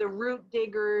 Mm-hmm. they were the root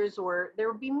diggers, or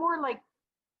there would be more like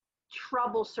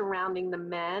trouble surrounding the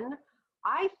men.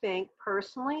 I think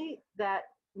personally that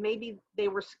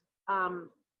um,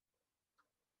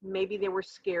 maybe they were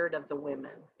scared of the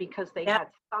women because they Yeah. had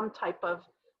some type of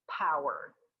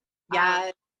power.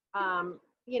 Yeah.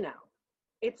 You know,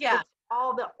 it's Yeah. it's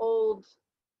all the old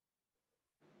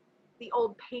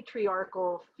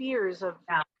patriarchal fears of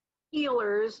Yeah.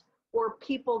 healers or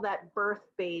people that birth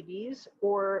babies,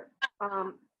 or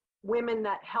women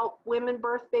that help women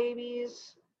birth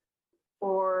babies,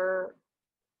 or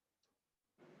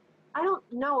I don't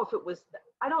know if it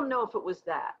was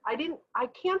that. I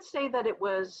can't say that it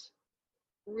was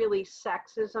really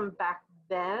sexism back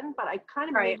then, but I kind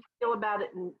of Right. maybe feel about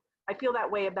it, and I feel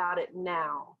that way about it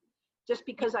now, just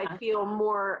because I Yeah. feel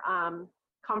more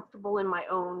comfortable in my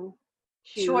own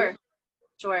shoes Sure.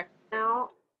 Sure.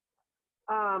 now.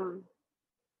 Um,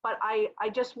 but I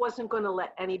just wasn't going to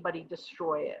let anybody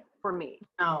destroy it for me.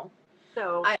 No.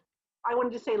 So I I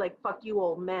wanted to say, like, fuck you,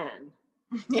 old men.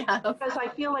 yeah. Because I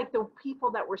feel like the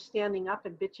people that were standing up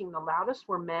and bitching the loudest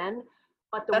were men,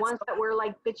 but the That's ones that were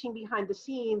like bitching behind the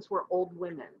scenes were old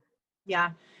women.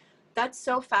 yeah. That's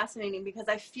so fascinating because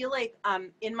I feel like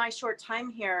in my short time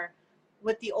here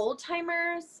with the old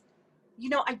timers, you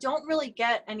know, I don't really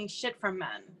get any shit from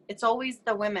men. It's always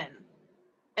the women.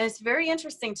 And it's very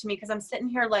interesting to me because I'm sitting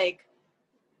here like,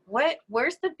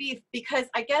 where's the beef? Because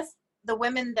I guess the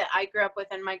women that I grew up with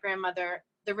and my grandmother,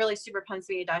 the really super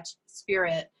Pennsylvania Dutch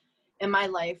spirit in my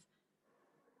life,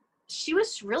 she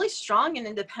was really strong and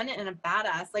independent and a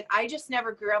badass. Like I just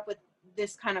never grew up with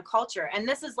this kind of culture. And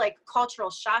this is like cultural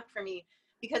shock for me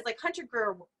because like Hunter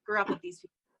grew up with these people.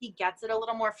 He gets it a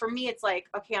little more. For me, it's like,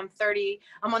 okay, I'm 30,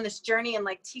 I'm on this journey and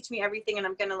like teach me everything and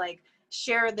I'm gonna like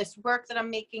share this work that I'm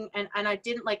making. And I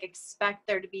didn't like expect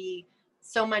there to be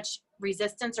so much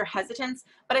resistance or hesitance.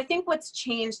 But I think what's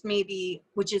changed maybe,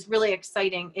 which is really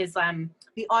exciting, is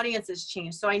the audience has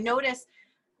changed. So I noticed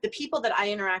the people that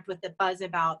I interact with that buzz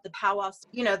about the powwows,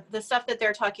 you know, the stuff that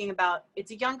they're talking about,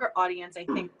 it's a younger audience. I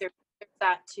think there's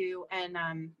that too.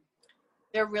 And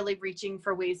they're really reaching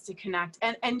for ways to connect.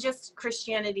 And just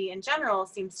Christianity in general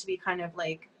seems to be kind of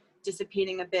like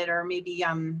dissipating a bit, or maybe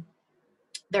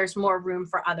there's more room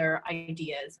for other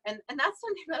ideas. And that's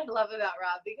something that I love about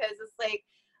Rob, because it's like,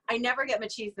 I never get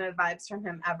machismo vibes from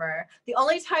him ever. The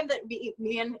only time that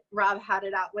me and Rob had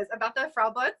it out was about the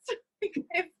Frau Butz. Because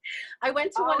I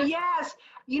went to one of yes.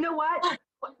 You know what?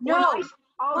 no.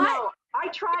 No, I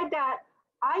tried that.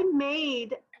 I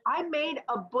made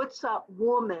a butts up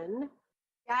woman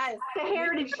Yes. at the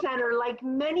Heritage Center like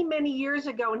many years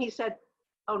ago, and he said,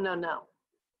 "Oh no,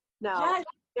 Yes.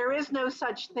 there is no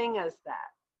such thing as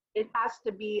that. It has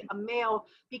to be a male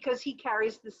because he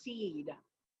carries the seed."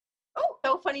 Oh,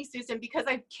 so funny, Susan, because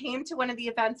I came to one of the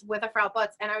events with a Frau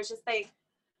Butz and I was just like,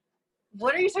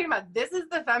 what are you talking about? This is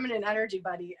the feminine energy,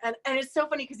 buddy. And it's so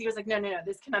funny because he was like, no,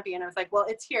 this cannot be. And I was like, well,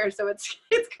 it's here, so it's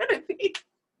gonna be.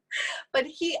 But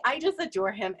I just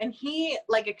adore him, and he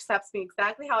like accepts me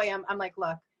exactly how I am. I'm like,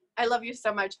 look, I love you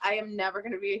so much. I am never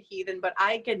gonna be a heathen, but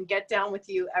I can get down with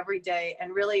you every day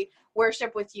and really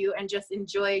worship with you and just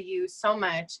enjoy you so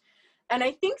much. And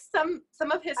I think some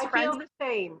of his friends.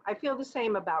 I feel the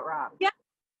same about Rob. Yeah.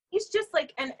 He's just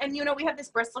like, and you know, we have this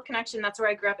Bristol connection. That's where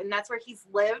I grew up, and that's where he's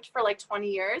lived for like 20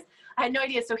 years. I had no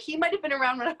idea. So he might have been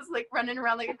around when I was like running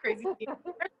around like a crazy teenager.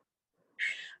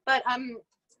 But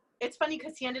it's funny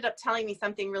because he ended up telling me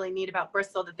something really neat about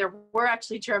Bristol, that there were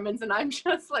actually Germans, and I'm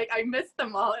just like, I missed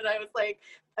them all. And I was like,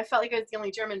 I felt like I was the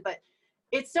only German. But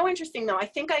it's so interesting though. I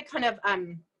think I kind of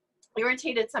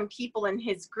irritated some people in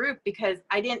his group because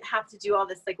I didn't have to do all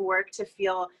this like work to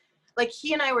feel like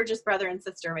he and I were just brother and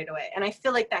sister right away. And I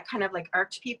feel like that kind of like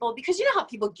irked people, because you know how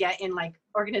people get in like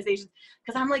organizations,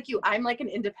 because I'm like you, I'm like an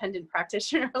independent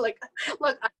practitioner. Like,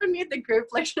 look, I don't need the group,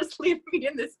 like just leave me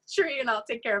in this tree and I'll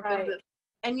take care of business.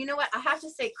 And you know what, I have to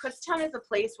say, Kutztown is a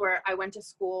place where I went to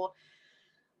school,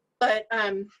 but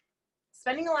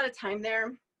spending a lot of time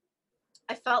there,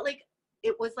 I felt like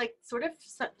it was like sort of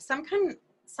some kind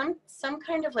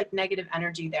of like negative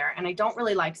energy there, and I don't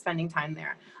really like spending time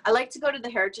there. I like to go to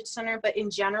the Heritage Center, but in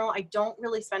general, I don't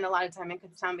really spend a lot of time in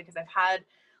Kutztown because I've had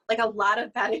like a lot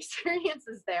of bad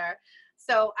experiences there.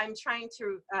 So I'm trying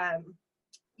to,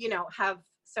 you know, have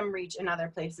some reach in other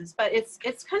places, but it's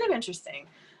kind of interesting.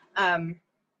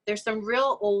 There's some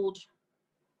real old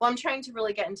well, I'm trying to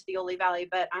really get into the Ole Valley,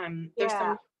 but there's Yeah.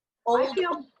 some old.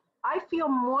 I feel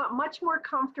much more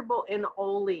comfortable in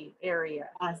Ole area.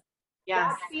 Yes. That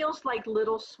Yes. feels like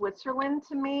little Switzerland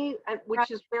to me,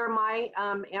 which is where my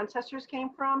ancestors came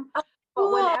from. Oh, But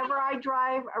cool. whenever I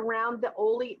drive around the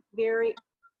Ole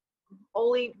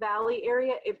Valley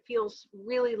area, it feels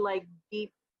really like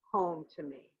deep home to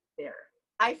me there.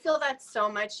 I feel that so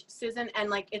much, Susan. And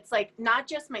like, it's like not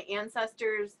just my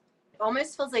ancestors, it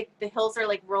almost feels like the hills are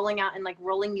like rolling out and like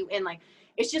rolling you in. Like,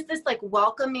 it's just this like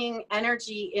welcoming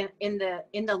energy in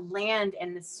the land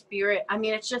and the spirit. I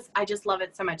mean, it's just, I just love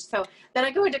it so much. So then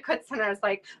I go into Kutztown and I was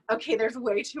like, okay, there's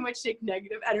way too much like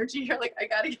negative energy here. Like, I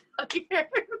gotta get out of here.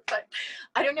 But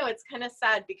I don't know, it's kind of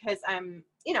sad because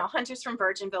you know, Hunter's from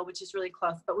Virginville, which is really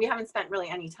close, but we haven't spent really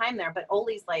any time there. But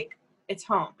Ole's like, it's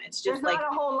home. It's just there's like,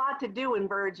 not a whole lot to do in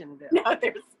Virginville. no,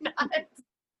 there's not.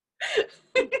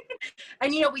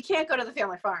 And you know, we can't go to the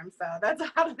family farm, so that's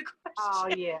out of the question. Oh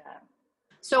yeah.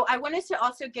 So I wanted to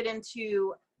also get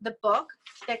into the book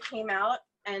that came out,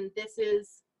 and this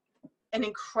is an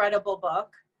incredible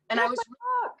book. And I was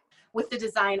with the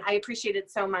design, I appreciate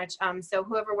it so much. So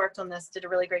whoever worked on this did a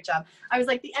really great job. I was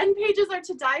like, the end pages are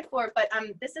to die for. But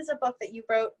this is a book that you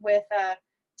wrote with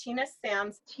Tina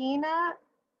Sams. Tina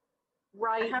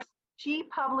writes. She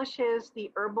publishes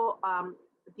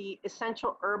the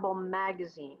Essential Herbal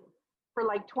magazine for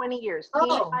like 20 years. Oh.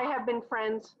 Tina and I have been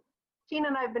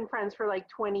friends for like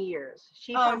 20 years.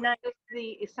 She publishes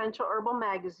the Essential Herbal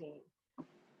magazine.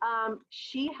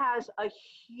 She has a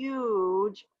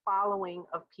huge following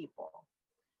of people.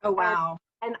 Oh, wow.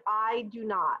 And I do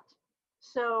not.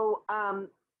 So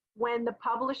when the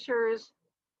publishers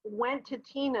went to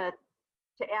Tina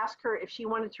to ask her if she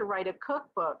wanted to write a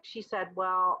cookbook, she said,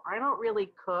 well, I don't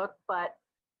really cook, but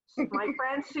my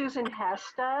friend Susan Hess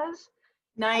does.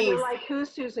 Nice. And they're like, who's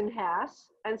Susan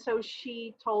Hess? And so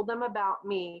she told them about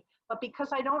me. But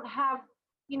because I don't have,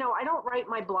 you know, I don't write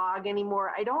my blog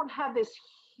anymore. I don't have this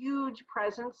huge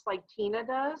presence like Tina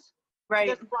does. Right.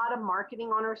 She does a lot of marketing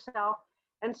on herself.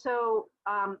 And so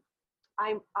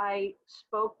I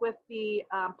spoke with the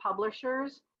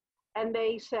publishers, and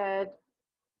they said,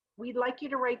 we'd like you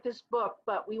to write this book,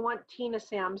 but we want Tina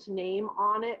Sam's name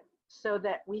on it so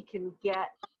that we can get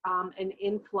an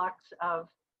influx of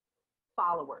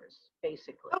followers,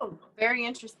 basically. Oh, very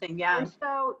interesting. Yeah. And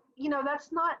so, you know,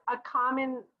 that's not a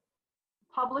common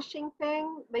publishing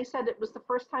thing. They said it was the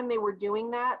first time they were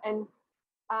doing that. And,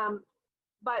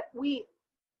 but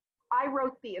I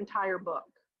wrote the entire book.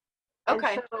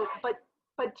 Okay. And so,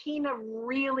 but Tina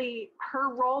really,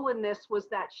 her role in this was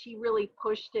that she really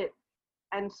pushed it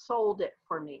and sold it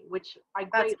for me, which I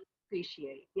greatly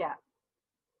appreciate. Yeah.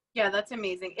 Yeah, that's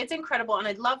amazing. It's incredible. And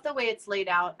I love the way it's laid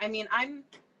out. I mean, I'm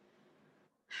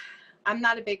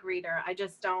not a big reader. I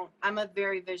just don't, I'm a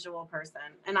very visual person,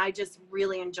 and I just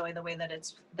really enjoy the way that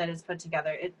it's put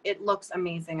together. It looks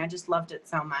amazing. I just loved it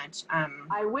so much.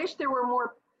 I wish there were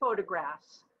more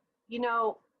photographs. You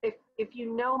know, if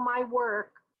you know my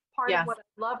work, part of what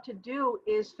I love to do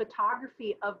is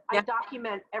photography of, I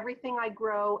document everything I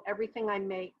grow, everything I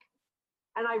make.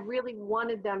 And I really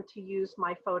wanted them to use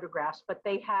my photographs, but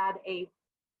they had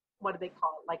what do they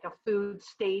call it? Like a food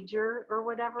stager or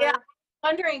whatever. Yeah,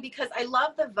 wondering because I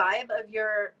love the vibe of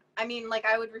your, I mean, like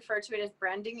I would refer to it as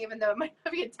branding, even though it might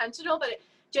not be intentional, but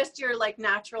just your like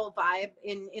natural vibe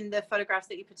in the photographs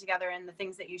that you put together and the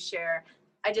things that you share.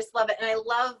 I just love it. And I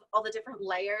love all the different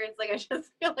layers. Like, I just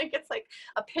feel like it's like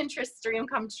a Pinterest dream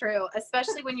come true,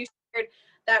 especially when you shared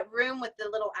that room with the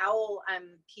little owl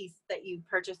piece that you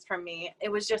purchased from me.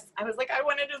 It was just, I was like, I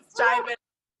want to just dive in.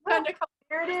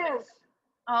 There it is.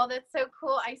 Oh, that's so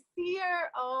cool. I see her.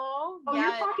 Oh,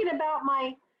 yes.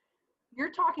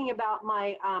 You're talking about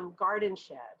my garden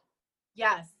shed.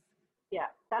 Yes. Yeah,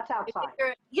 that's outside.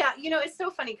 Yeah, you know, it's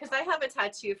so funny because I have a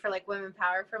tattoo for like women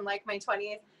power from like my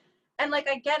 20s. And like,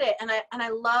 I get it. And I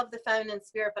love the feminine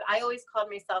spirit, but I always called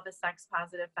myself a sex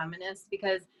positive feminist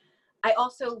because I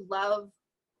also love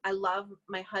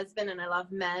my husband and I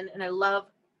love men. And I love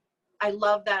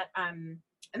that. And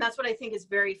that's what I think is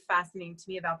very fascinating to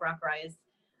me about Brakara is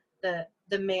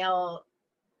the male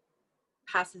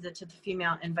passes it to the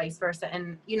female and vice versa.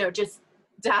 And, you know, just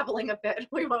dabbling a bit,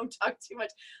 we won't talk too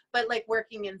much, but like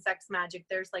working in sex magic,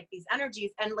 there's like these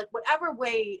energies and like whatever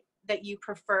way that you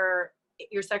prefer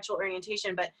your sexual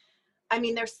orientation, but I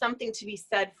mean there's something to be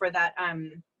said for that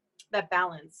that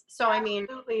balance. So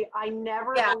absolutely. I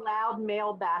never allowed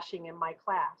male bashing in my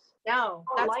class. No,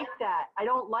 I don't like that. I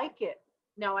don't like it.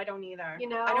 No, I don't either. You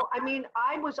know, I mean,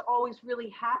 I was always really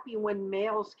happy when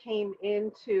males came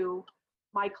into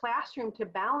my classroom to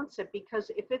balance it, because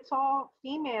if it's all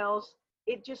females,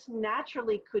 it just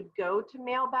naturally could go to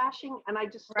male bashing, and I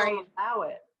just don't allow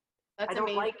it. That's I don't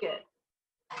amazing. like it.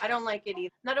 I don't like it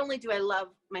either. Not only do I love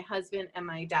my husband and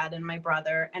my dad and my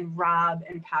brother and Rob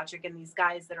and Patrick and these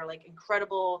guys that are like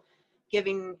incredible,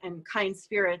 giving and kind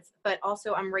spirits, but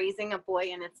also I'm raising a boy,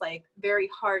 and it's like very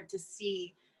hard to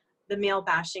see the male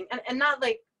bashing, and not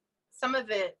like, some of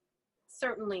it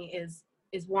certainly is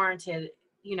warranted,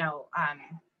 you know,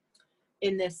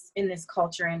 in this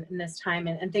culture and in this time,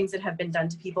 and things that have been done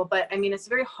to people. But I mean, it's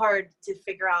very hard to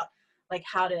figure out like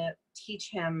how to teach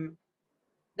him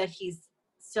that he's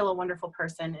still a wonderful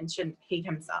person and shouldn't hate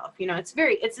himself. You know, it's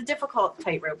a difficult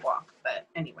tightrope walk, but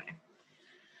anyway.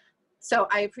 So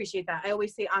I appreciate that. I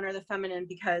always say honor the feminine,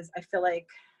 because I feel like,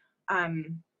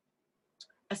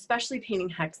 especially painting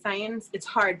hex signs, it's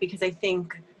hard because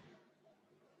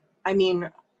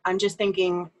I'm just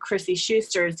thinking Chrissy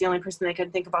Schuster is the only person I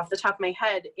can think of off the top of my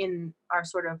head in our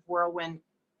sort of whirlwind,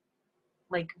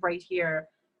 like right here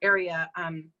area,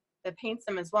 that paints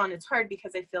them as well. And it's hard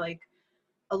because I feel like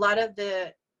a lot of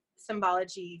the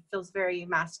symbology feels very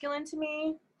masculine to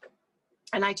me,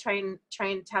 and I try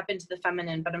and tap into the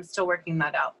feminine, but I'm still working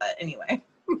that out. But anyway,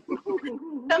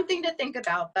 something to think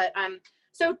about. But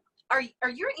so are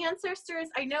your ancestors?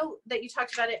 I know that you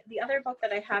talked about it. The other book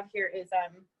that I have here is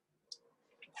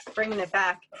bringing it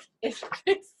back. Is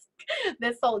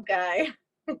this old guy?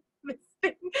 This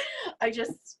thing.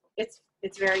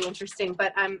 It's very interesting.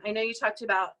 But I know you talked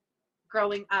about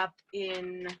growing up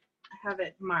in. I have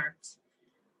it marked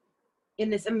in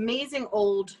this amazing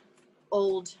old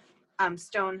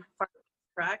stone farm,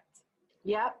 correct?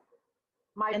 Yep.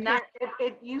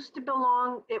 It used to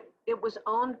belong, it was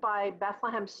owned by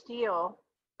Bethlehem Steel.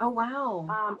 Oh,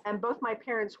 wow. And both my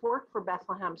parents worked for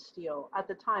Bethlehem Steel at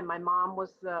the time. My mom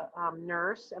was the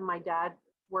nurse, and my dad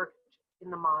worked in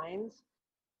the mines.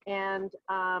 And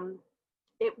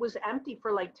it was empty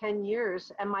for like 10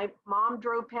 years. And my mom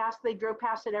they drove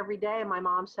past it every day. And my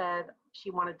mom said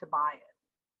she wanted to buy it.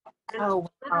 And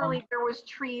literally there was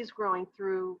trees growing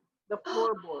through the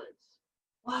floorboards.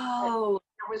 Whoa.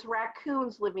 There was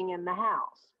raccoons living in the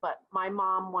house, but my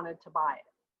mom wanted to buy it.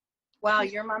 Wow,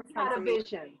 your mom had a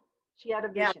vision. She had a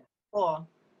vision. Yeah, cool.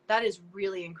 That is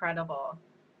really incredible.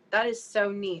 That is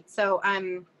so neat. So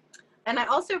and I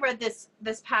also read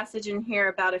this passage in here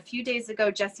about a few days ago.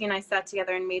 Jesse and I sat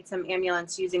together and made some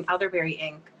amulets using elderberry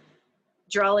ink,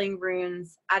 drawing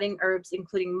runes, adding herbs,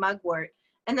 including mugwort.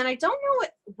 And then I don't know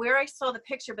where I saw the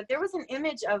picture, but there was an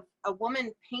image of a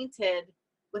woman painted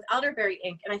with elderberry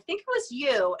ink, and I think it was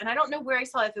you. And I don't know where I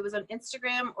saw it, if it was on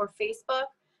Instagram or Facebook.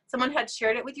 Someone had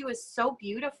shared it with you. It was so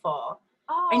beautiful.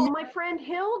 Oh, my friend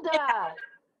Hilda.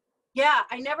 Yeah,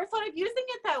 I never thought of using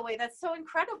it that way. That's so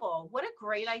incredible. What a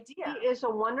great idea. She is a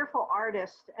wonderful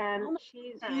artist, and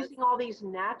she's using all these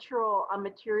natural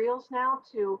materials now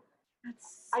to,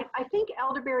 I think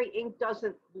elderberry ink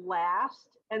doesn't last,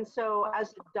 and so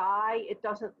as a dye, it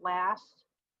doesn't last.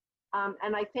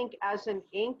 And I think as an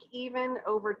ink, even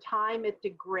over time, it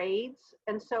degrades.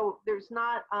 And so there's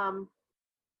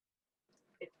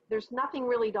nothing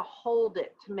really to hold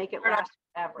it to make it last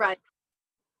forever. Right.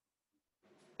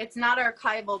 It's not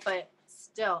archival, but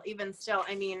even still,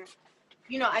 I mean,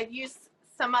 you know, I've used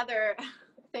some other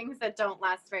things that don't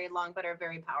last very long, but are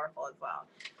very powerful as well.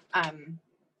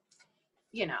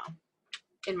 You know,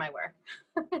 in my work.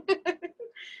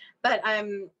 But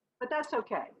that's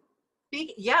okay.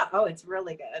 Yeah. Oh, it's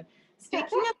really good.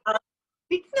 Speaking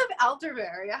of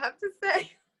elderberry, I have to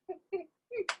say,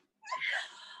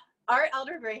 our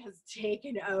elderberry has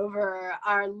taken over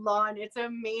our lawn. It's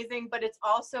amazing, but it's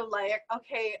also like,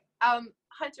 okay,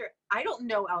 Hunter, I don't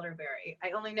know elderberry.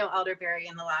 I only know elderberry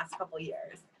in the last couple of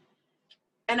years.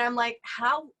 And I'm like,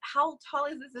 how tall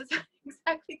is this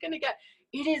exactly going to get?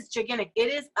 It is gigantic. It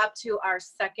is up to our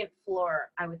second floor,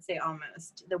 I would say,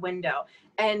 almost, the window,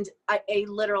 and a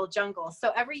literal jungle.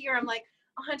 So every year I'm like,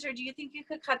 oh, Hunter, do you think you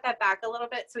could cut that back a little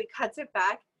bit? So he cuts it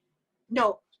back.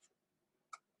 No.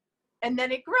 And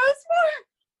then it grows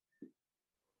more.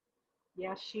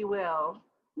 Yes, she will.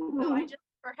 So I just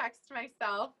overhexed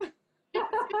myself.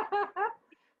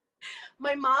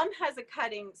 My mom has a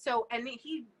cutting. So, and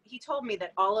he told me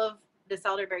that all of this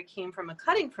elderberry came from a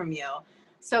cutting from you.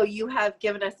 So you have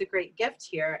given us a great gift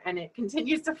here, and it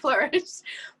continues to flourish.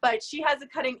 But she has a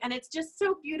cutting, and it's just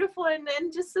so beautiful, and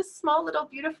then just a small little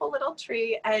beautiful little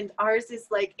tree, and ours is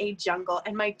like a jungle.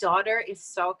 And my daughter is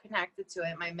so connected to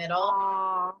it, my middle.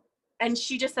 Aww. And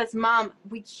she just says, Mom,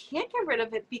 we can't get rid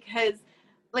of it because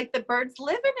like the birds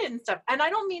live in it and stuff. And I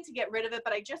don't mean to get rid of it,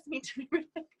 but I just mean to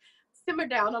like, simmer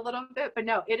down a little bit. But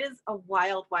no, it is a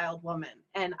wild, wild woman.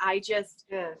 And I just,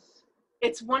 yes.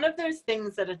 It's one of those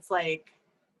things that it's like,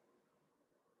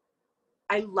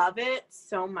 I love it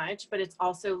so much, but it's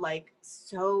also like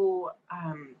so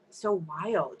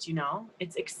wild, you know?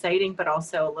 It's exciting, but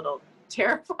also a little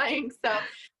terrifying. So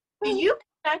do you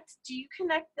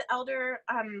connect the elder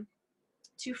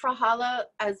to Frahala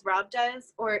as Rob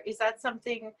does, or is that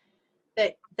something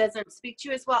that doesn't speak to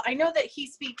you as well? I know that he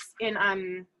speaks in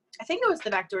I think it was the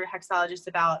Backdoor Hexologist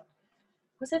about,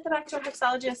 was it the Backdoor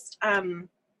Hexologist?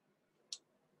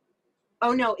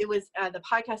 Oh no, it was the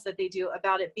podcast that they do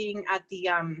about it being at the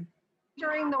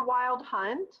during the wild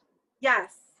hunt.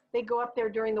 Yes. They go up there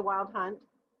during the wild hunt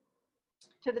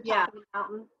to the top of the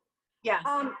mountain. Yes.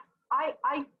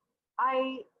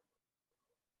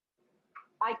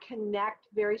 I connect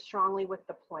very strongly with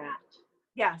the plant.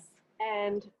 Yes.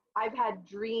 And I've had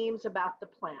dreams about the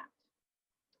plant.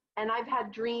 And I've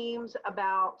had dreams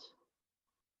about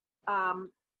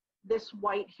this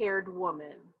white-haired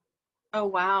woman. Oh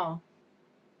wow.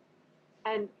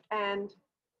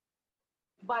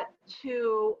 But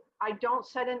I don't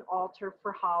set an altar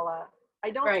for Hala. I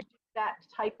don't do that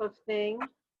type of thing.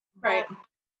 Right.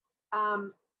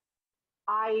 But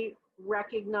I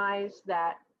recognize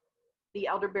that the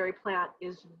elderberry plant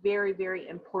is very, very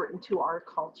important to our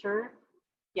culture.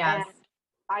 Yes. And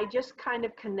I just kind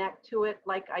of connect to it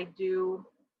like I do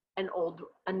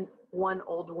one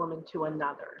old woman to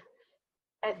another.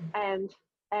 And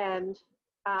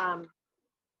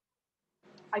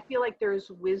I feel like there's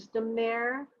wisdom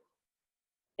there.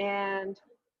 And,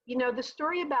 you know, the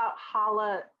story about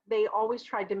Hala, they always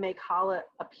tried to make Hala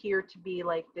appear to be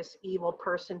like this evil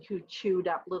person who chewed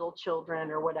up little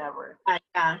children or whatever.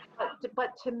 Yeah.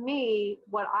 But to me,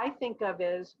 what I think of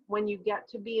is when you get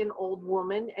to be an old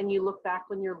woman and you look back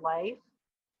on your life,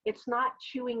 it's not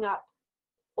chewing up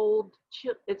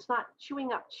it's not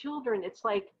chewing up children. It's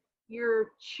like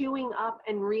you're chewing up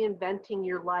and reinventing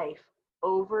your life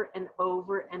over and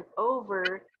over and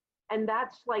over. And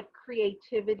that's like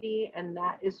creativity, and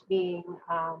that is being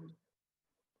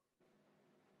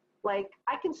like,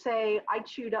 I can say I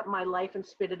chewed up my life and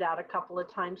spit it out a couple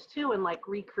of times too, and like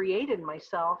recreated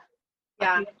myself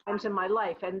a few times in my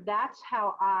life. And that's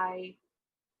how I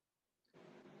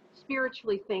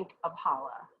spiritually think of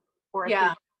Hala, or I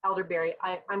think elderberry.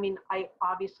 I mean, I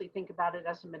obviously think about it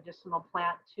as a medicinal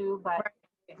plant too, but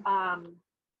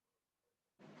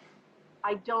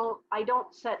I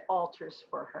don't set altars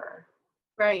for her.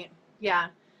 Right. Yeah.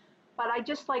 But I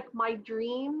just like my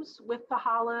dreams with the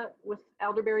Hala, with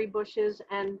elderberry bushes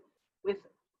and with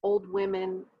old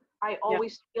women. I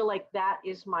always feel like that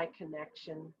is my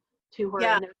connection to her.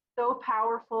 Yeah. And they're so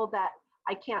powerful that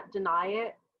I can't deny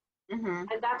it.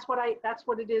 Mm-hmm. And that's what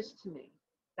it is to me.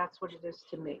 That's what it is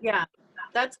to me. Yeah.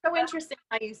 That's so interesting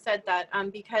how you said that.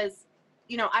 Because,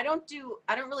 you know, I don't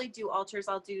really do altars.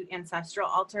 I'll do ancestral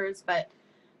altars, but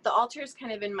the altar is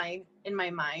kind of in my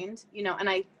mind, you know, and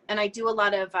I do a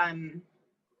lot of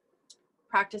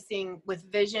practicing with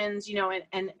visions, you know,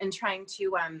 and trying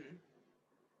to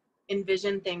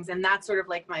envision things, and that's sort of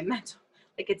like my mental,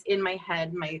 like it's in my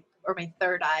head, my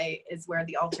third eye is where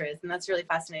the altar is, and that's really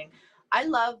fascinating. I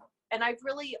love, and I've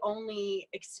really only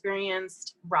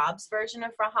experienced Rob's version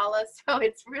of Rahala, so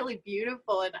it's really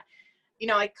beautiful. And you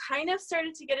know, I kind of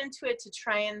started to get into it to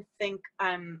try and think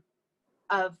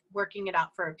of working it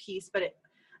out for a piece, but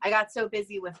I got so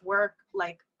busy with work,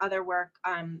 like other work,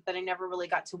 that I never really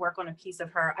got to work on a piece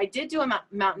of her. I did do a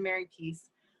Mountain Mary piece,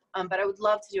 but I would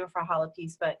love to do a Frahala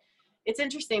piece. But it's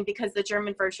interesting because the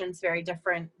German version is very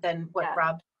different than what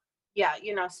Rob. Yeah,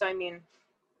 you know. So I mean,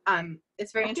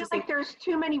 it's very interesting. I feel like there's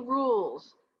too many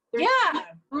rules. There's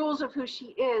rules of who she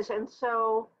is, and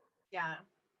so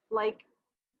like,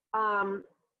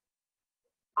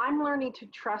 I'm learning to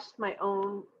trust my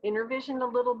own inner vision a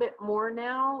little bit more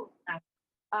now.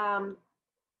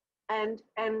 And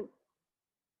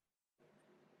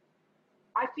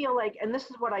I feel like, and this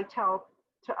is what I tell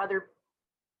to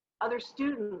other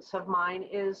students of mine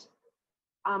is,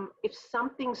 if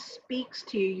something speaks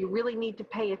to you, you really need to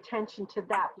pay attention to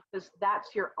that, because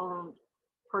that's your own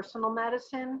personal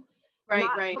medicine.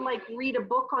 Not to like read a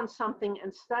book on something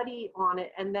and study on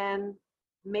it and then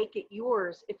make it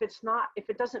yours if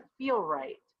it doesn't feel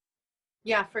right.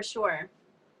 Yeah, for sure.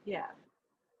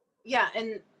 Yeah,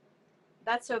 and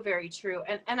that's so very true.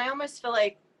 And I almost feel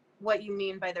like what you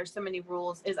mean by there's so many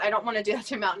rules is I don't want to do that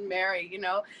to Mountain Mary, you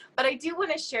know, but I do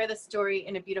want to share the story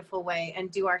in a beautiful way and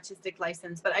do artistic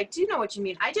license. But I do know what you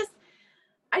mean. I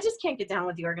just can't get down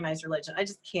with the organized religion. I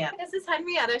just can't. This is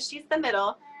Henrietta. She's the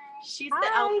middle. She's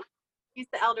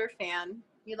the elder fan.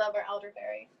 You love our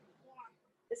elderberry.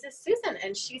 This is Susan,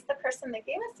 and she's the person that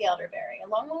gave us the elderberry a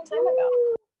long, long time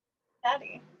ago.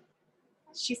 Daddy.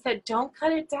 she said, don't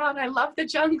cut it down. I love the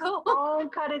jungle.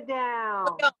 Don't cut it down.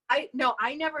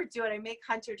 I never do it. I make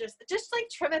Hunter just like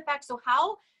trim it back. So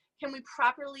how can we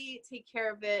properly take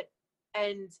care of it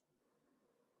and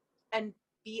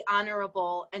be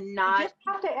honorable and not? You just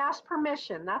have to ask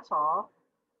permission. That's all.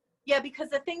 Yeah, because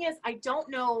the thing is, I don't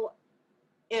know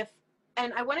if,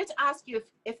 and I wanted to ask you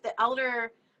if the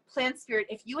elder plant spirit,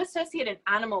 if you associate an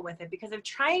animal with it, because I'm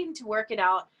trying to work it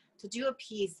out to do a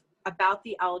piece about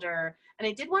the elder, and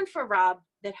I did one for Rob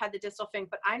that had the distal thing,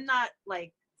 but I'm not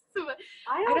like,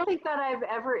 I don't think that I've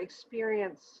ever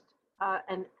experienced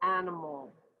an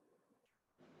animal.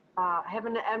 I've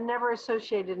never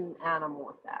associated an animal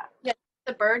with that. Yeah,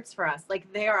 the birds for us,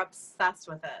 like they are obsessed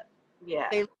with it. Yeah,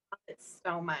 they love it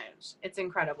so much. It's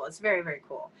incredible. It's very, very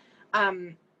cool.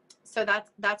 So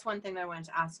that's one thing that I wanted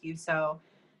to ask you. So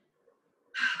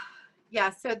yeah,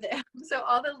 so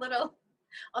all the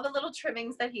little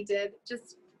trimmings that he did,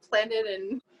 just planted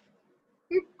and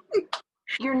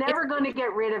you're never going to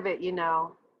get rid of it, you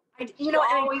know. You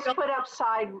always put up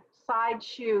side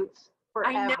shoots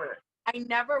forever. I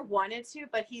never wanted to,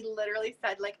 but he literally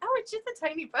said like, "Oh, it's just a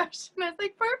tiny bush," and I was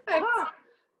like, "Perfect."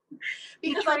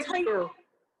 Because I'll tell you,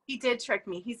 he did trick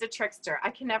me. He's a trickster. I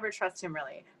can never trust him,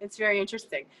 really. It's very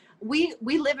interesting. We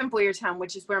live in Boyertown,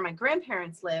 which is where my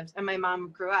grandparents lived and my mom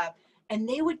grew up, and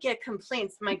they would get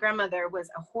complaints. My grandmother was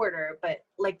a hoarder, but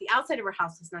like the outside of her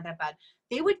house was not that bad.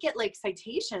 They would get like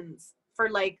citations for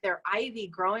like their ivy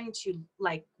growing to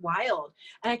like wild.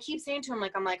 And I keep saying to him,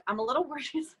 like, I'm a little worried.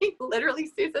 He's like, literally,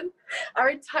 Susan, our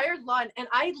entire lawn. And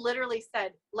I literally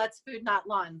said, let's food, not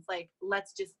lawns. Like,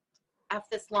 let's just F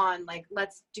this lawn. Like,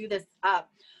 let's do this up.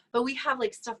 But we have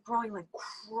like stuff growing like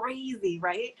crazy,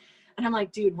 right? And I'm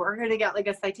like, dude, we're gonna get like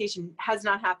a citation. Has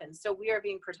not happened. So we are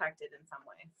being protected in some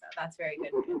way. So that's very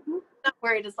good. I'm not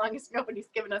worried as long as nobody's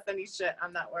giving us any shit.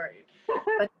 I'm not worried.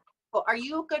 But well, are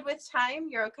you good with time?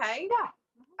 You're okay? Yeah.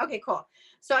 Okay, cool.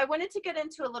 So I wanted to get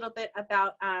into a little bit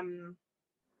about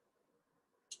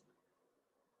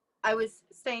I was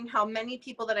saying how many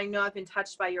people that I know have been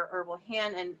touched by your herbal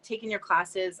hand and taking your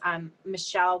classes.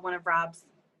 Michelle, one of Rob's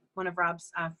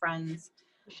friends,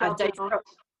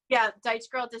 Dice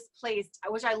Girl Displaced,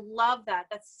 which I love that.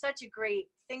 That's such a great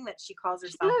thing that she calls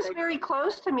herself. She lives very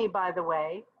close to me, by the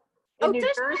way, in New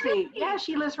Jersey. Really? Yeah,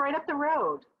 she lives right up the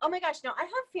road. Oh my gosh, no, I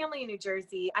have family in New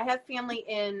Jersey. I have family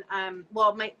in,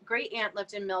 well, my great aunt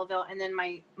lived in Millville, and then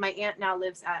my aunt now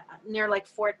lives near like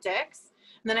Fort Dix.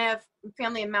 And then I have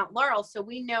family in Mount Laurel, so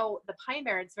we know the Pine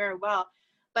Barrens very well.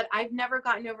 But I've never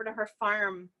gotten over to her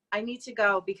farm. I need to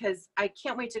go because I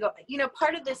can't wait to go. You know,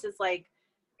 part of this is like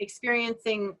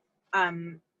experiencing,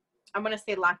 I'm going to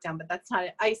say lockdown, but that's not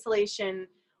it, isolation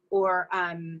or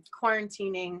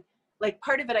quarantining. Like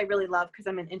part of it I really love because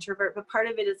I'm an introvert, but part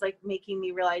of it is like making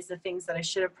me realize the things that I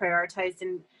should have prioritized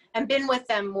and been with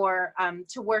them more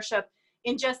to worship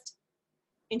in just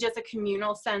a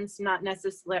communal sense, not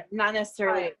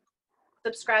necessarily right.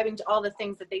 subscribing to all the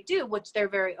things that they do, which they're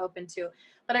very open to.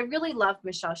 But I really love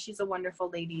Michelle. She's a wonderful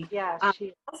lady. Yeah. Also,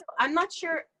 I'm not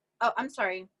sure. Oh, I'm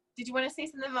sorry. Did you want to say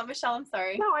something about Michelle? I'm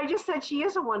sorry. No, I just said she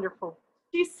is a wonderful.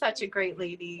 She's such a great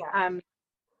lady. Yeah.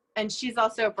 And she's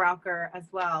also a broker as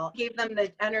well. Gave them the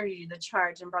energy, the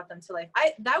charge, and brought them to life.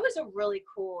 That was a really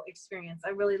cool experience.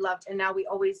 I really loved. And now we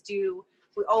always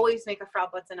make a Frau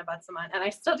Butz and a Butzaman. And I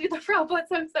still do the Frau Butz.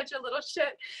 I'm such a little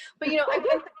shit. But, you know, I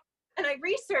went and I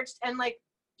researched and like,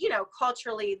 you know,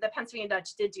 culturally, the Pennsylvania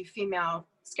Dutch did do female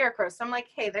scarecrows. So I'm like,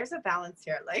 hey, there's a balance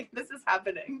here. Like, this is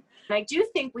happening. And I do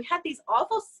think we had these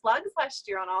awful slugs last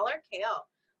year on all our kale.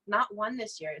 Not one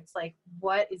this year. It's like,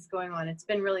 what is going on? It's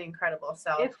been really incredible.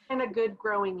 So it's been a good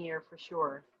growing year for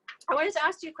sure. I wanted to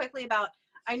ask you quickly about,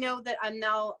 I know that I'm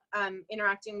now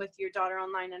interacting with your daughter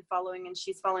online and following, and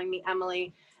she's following me,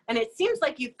 Emily. And it seems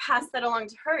like you've passed that along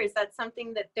to her. Is that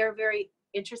something that they're very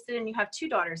interested in? You have 2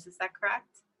 daughters, is that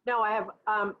correct? No, I have,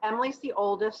 Emily's the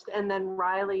oldest, and then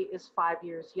Riley is 5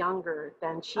 years younger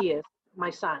than she is,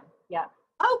 my son. Yeah.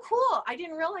 Oh, cool. I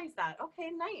didn't realize that. Okay,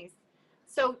 nice.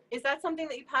 So is that something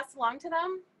that you pass along to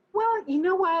them? Well, you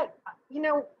know what? You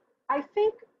know, I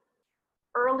think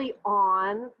early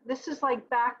on, this is like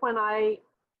back when I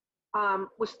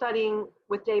was studying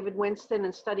with David Winston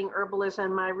and studying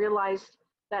herbalism, I realized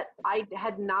that I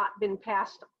had not been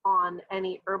passed on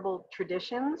any herbal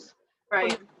traditions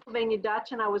right. from Pennsylvania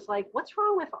Dutch, and I was like, what's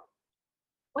wrong with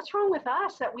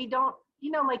us that we don't,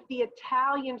 you know, like the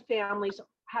Italian families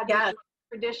had their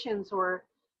traditions, or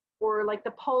like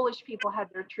the Polish people had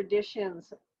their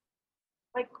traditions.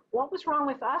 Like, what was wrong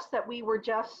with us that we were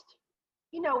just,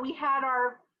 you know, we had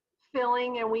our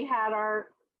filling and we had our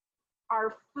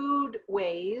food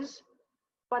ways,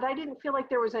 but I didn't feel like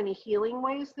there was any healing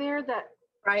ways there that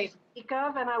Right. to speak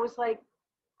of, and I was like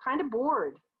kind of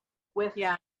bored with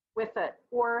Yeah. with it.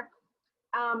 Or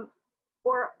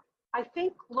I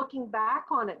think looking back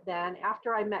on it then,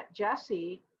 after I met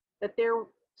Jesse, that there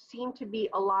seemed to be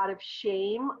a lot of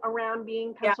shame around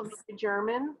being Yes. Pennsylvania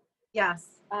German,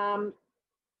 Yes.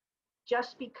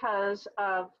 just because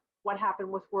of what happened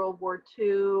with World War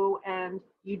II, and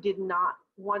you did not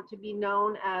want to be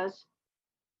known as,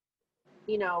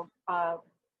 you know,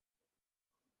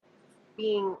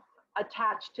 being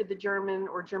attached to the German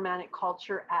or Germanic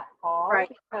culture at all, Right.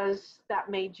 because that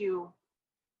made you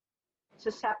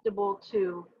susceptible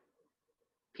to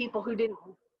people who didn't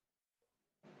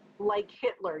like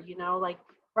Hitler, you know, like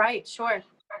Right. Sure.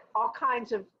 all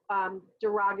kinds of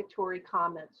derogatory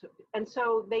comments. And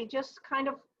so they just kind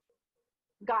of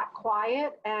got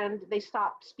quiet and they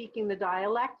stopped speaking the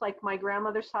dialect. Like my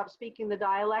grandmother stopped speaking the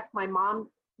dialect. My mom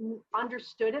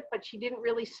understood it, but she didn't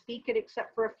really speak it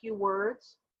except for a few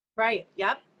words. Right.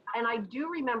 Yep. And I do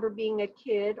remember being a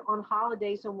kid on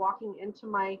holidays and walking into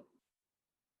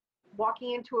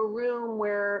a room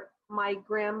where my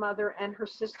grandmother and her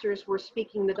sisters were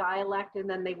speaking the dialect, and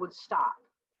then they would stop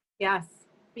Yes.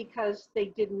 because they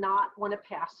did not want to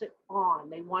pass it on.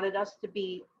 They wanted us to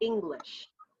be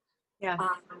English, Yes.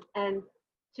 and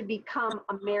to become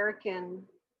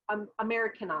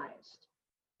Americanized.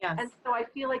 Yes. And so I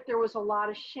feel like there was a lot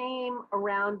of shame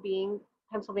around being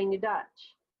Pennsylvania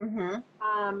Dutch. Mm-hmm.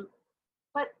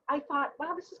 But I thought,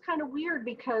 wow, this is kind of weird,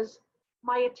 because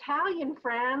my Italian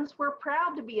friends were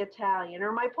proud to be Italian,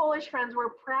 or my Polish friends were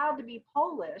proud to be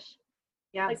Polish.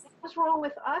 Yes. Like, what was wrong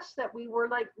with us that we were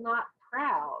like not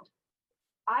proud?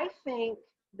 I think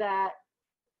that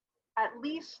at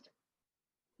least,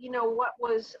 you know, what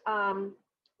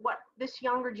this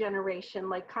younger generation,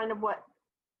 like kind of what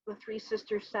the Three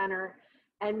Sisters Center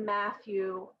and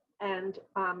Matthew and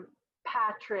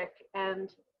Patrick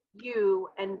and you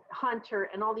and Hunter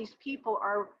and all these people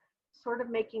are sort of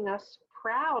making us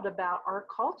proud about our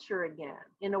culture again,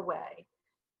 in a way.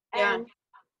 Yeah.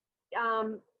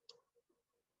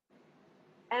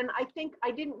 And I think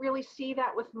I didn't really see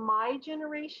that with my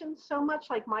generation so much,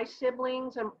 like my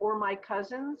siblings or my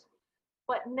cousins.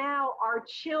 But now our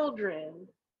children,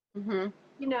 Mm-hmm.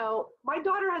 you know, my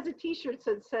daughter has a T-shirt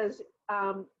that says,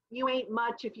 "You ain't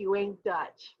much if you ain't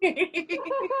Dutch."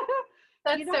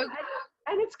 That's You know, so.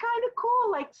 and it's kind of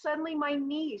cool. Like suddenly my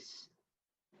niece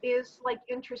is like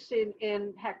interested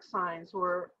in hex signs,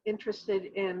 or interested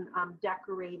in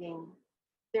decorating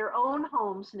their own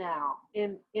homes now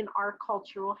in our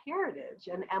cultural heritage.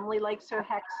 And Emily likes her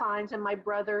hex signs, and I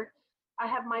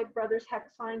have my brother's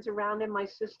hex signs around, and my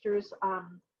sister's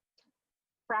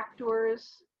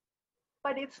fractures.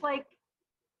 But it's like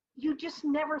you just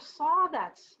never saw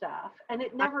that stuff, and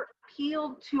it never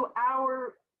appealed to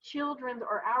our children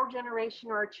or our generation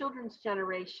or our children's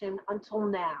generation until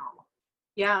now.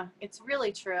 Yeah, it's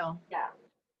really true. Yeah.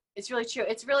 It's really true.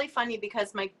 It's really funny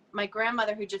because my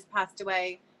grandmother, who just passed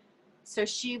away, so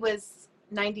she was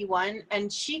 91,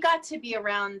 and she got to be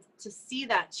around to see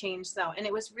that change though. And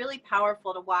it was really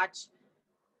powerful to watch,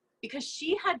 because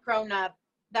she had grown up,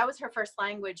 that was her first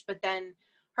language, but then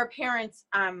her parents,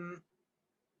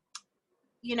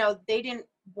 you know, they didn't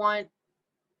want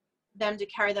them to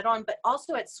carry that on, but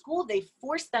also at school, they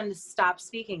forced them to stop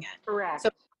speaking it. Correct. So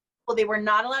well, they were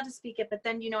not allowed to speak it, but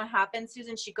then you know what happened,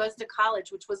 Susan? She goes to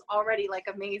college, which was already like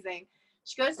amazing.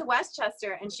 She goes to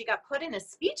Westchester, and she got put in a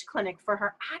speech clinic for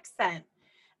her accent.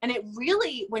 And it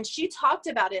really, when she talked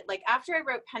about it, like after I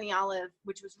wrote Penny Olive,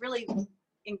 which was really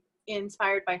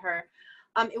inspired by her,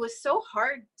 it was so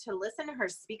hard to listen to her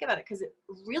speak about it, because it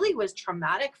really was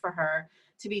traumatic for her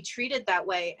to be treated that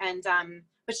way. And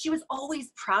but she was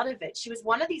always proud of it. She was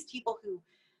one of these people who,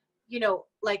 you know,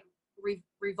 like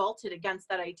revolted against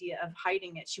that idea of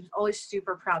hiding it. She was always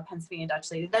super proud Pennsylvania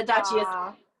Dutch lady. The Duchess.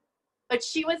 But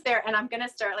she was there, and I'm going to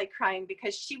start like crying,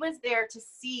 because she was there to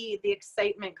see the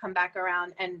excitement come back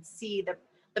around, and see the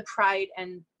pride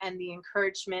and the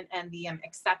encouragement and the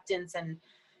acceptance. And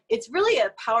it's really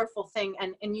a powerful thing.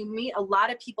 And you meet a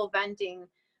lot of people vending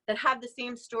that have the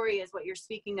same story as what you're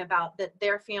speaking about, that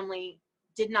their family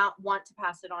did not want to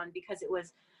pass it on because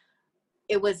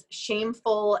it was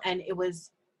shameful, and it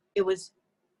was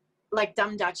like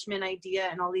dumb Dutchman idea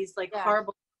and all these like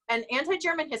horrible and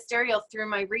anti-German hysteria through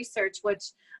my research,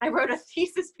 which I wrote a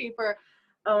thesis paper.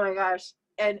 Oh my gosh.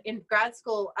 And in grad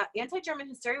school, anti-German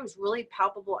hysteria was really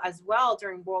palpable as well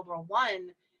during World War I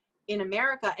in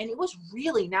America. And it was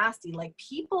really nasty. Like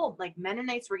people, like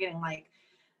Mennonites were getting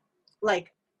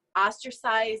like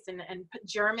ostracized, and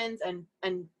Germans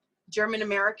and German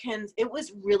Americans. It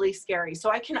was really scary.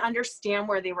 So I can understand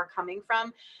where they were coming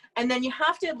from. And then you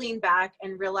have to lean back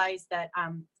and realize that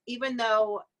even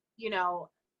though, you know,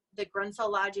 the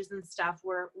Grunsel lodges and stuff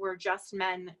were just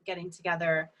men getting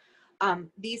together,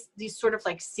 these sort of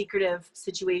like secretive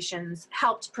situations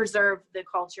helped preserve the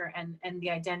culture and the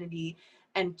identity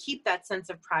and keep that sense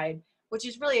of pride, which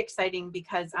is really exciting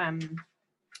because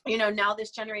you know, now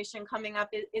this generation coming up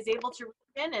is able to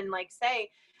reach in and like say,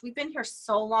 we've been here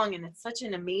so long and it's such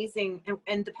an amazing,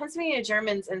 and the Pennsylvania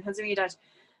Germans and Pennsylvania Dutch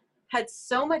had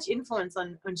so much influence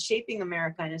on shaping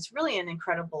America, and it's really an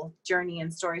incredible journey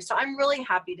and story. So I'm really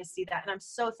happy to see that, and I'm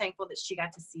so thankful that she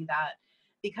got to see that,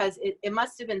 because it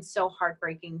must have been so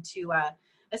heartbreaking to,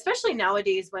 especially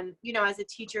nowadays when, you know, as a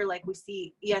teacher, like we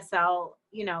see ESL,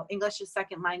 you know, English as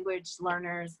second language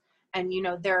learners, and, you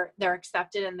know, they're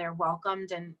accepted and they're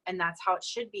welcomed, and that's how it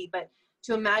should be. But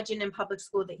to imagine in public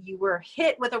school that you were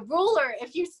hit with a ruler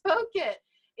if you spoke it,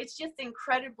 it's just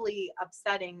incredibly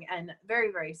upsetting and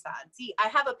very, very sad. See, I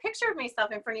have a picture of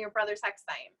myself in front of your brother's hex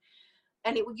sign,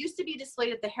 and it used to be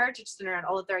displayed at the Heritage Center at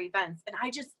all of their events. And I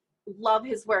just love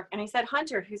his work. And I said,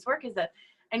 Hunter, whose work is it?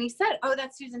 And he said, oh,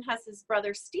 that's Susan Hess's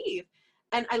brother, Steve.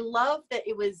 And I love that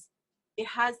it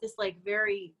has this like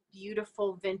very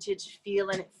beautiful vintage feel,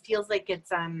 and it feels like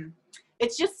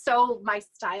it's just so my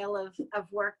style of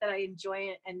work that I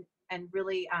enjoy it, and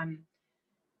really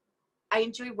I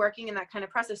enjoy working in that kind of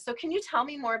process. So can you tell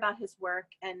me more about his work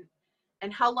and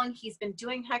how long he's been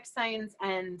doing hex signs,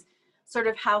 and sort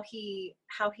of how he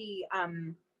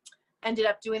ended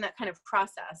up doing that kind of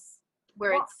process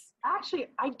where Well, it's actually,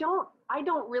 I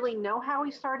don't really know how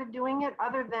he started doing it,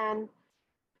 other than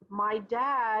my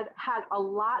dad had a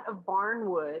lot of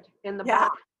barnwood in the yeah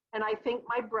barn, and I think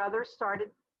my brother started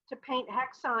to paint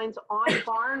hex signs on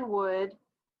barnwood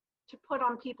to put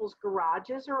on people's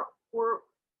garages, or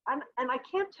and I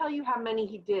can't tell you how many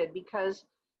he did, because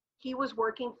he was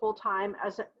working full time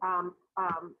as a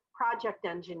project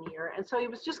engineer, and so he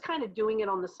was just kind of doing it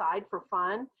on the side for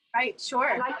fun. right, sure,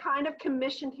 And I kind of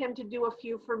commissioned him to do a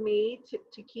few for me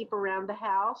to keep around the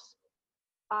house.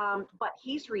 But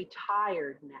he's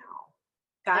retired now.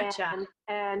 gotcha.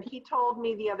 And he told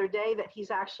me the other day that he's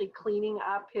actually cleaning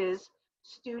up his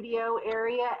studio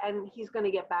area, and he's going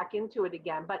to get back into it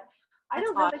again. But I That's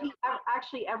don't know awesome. that he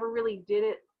actually ever really did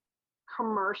it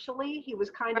commercially. He was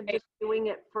kind of Right. just doing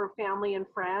it for family and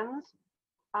friends.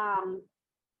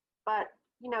 But,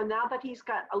 you know, now that he's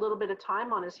got a little bit of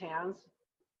time on his hands,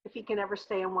 if he can ever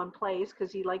stay in one place,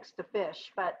 because he likes to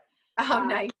fish. But Oh,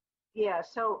 nice. yeah,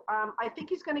 so I think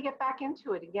he's going to get back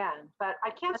into it again. But I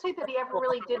can't That's say that he ever cool.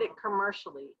 really did it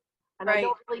commercially. And I Right.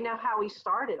 don't really know how he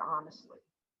started, honestly.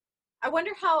 I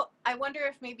wonder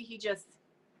if maybe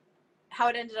how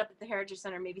it ended up at the Heritage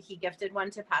Center. Maybe he gifted one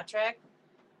to Patrick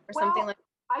or something Well, like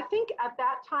I think at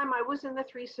that time I was in the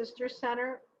Three Sisters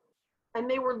Center, and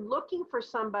they were looking for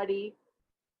somebody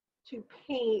to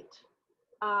paint,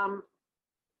 um,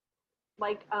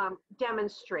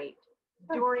 demonstrate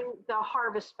during the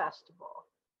Harvest Festival.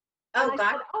 And oh, I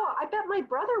God. said, oh, I bet my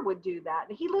brother would do that.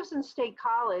 And he lives in State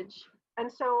College.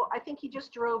 And so I think he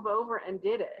just drove over and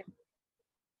did it.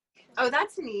 Oh,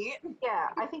 that's neat. Yeah,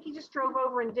 I think he just drove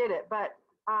over and did it. But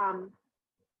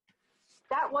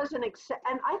that wasn't,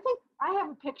 and I think I have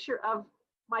a picture of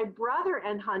my brother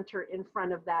and Hunter in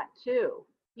front of that too, Oh,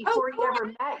 before he cool. ever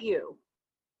met you.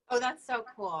 Oh, that's so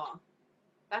cool.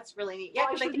 That's really neat. Yeah, Well,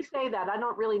 I because shouldn't say that. I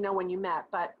don't really know when you met,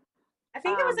 but I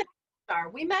think it was a star.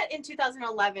 We met in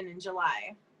 2011 in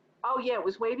July. oh yeah, it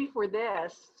was way before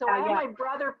this. So I had my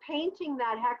brother painting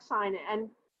that hex sign, and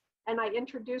I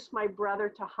introduced my brother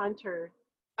to Hunter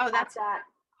at that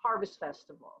Harvest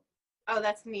Festival. Oh,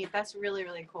 that's neat. That's really,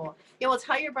 really cool. Yeah, well,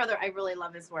 tell your brother I really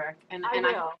love his work, and I I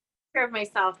will. take care of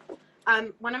myself.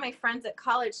 One of my friends at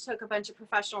college took a bunch of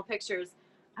professional pictures.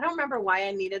 I don't remember why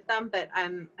I needed them, but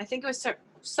I think it was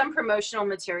some promotional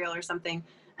material or something.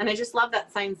 And I just love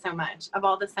that sign so much. Of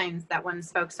all the signs, that one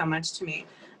spoke so much to me.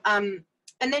 And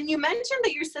then you mentioned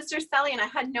that your sister Sally, and I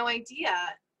had no idea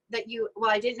that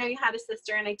I didn't know you had a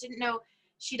sister, and I didn't know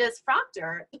she does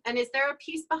Proctor. And is there a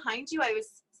piece behind you?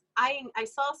 I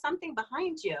saw something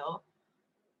behind you.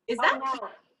 Is that? Oh, no.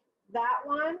 That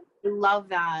one? I love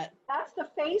that. That's the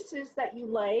faces that you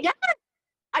laid. Yeah,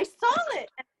 I saw it.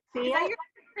 See it?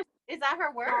 Is that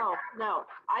her work? No.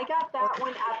 I got that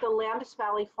one at the Landis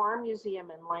Valley Farm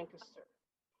Museum in Lancaster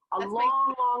That's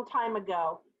long time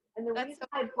ago. And the reason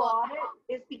I bought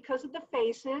it is because of the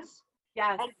faces.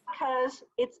 Yes. And because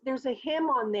there's a hymn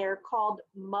on there called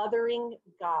Mothering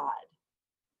God.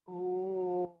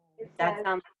 Ooh, that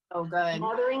sounds so good.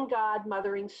 Mothering God,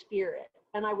 Mothering Spirit.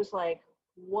 And I was like,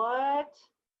 what?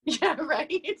 Yeah,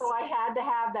 right. So I had to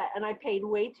have that, and I paid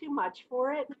way too much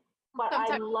for it. But I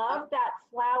Sometimes love that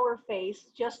flower face,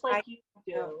 just like I you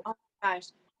do. do. Oh my gosh.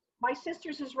 My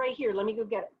sister's is right here. Let me go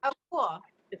get it. Oh, cool.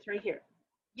 It's right here.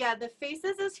 Yeah, the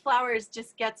faces as flowers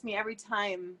just gets me every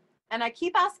time. And I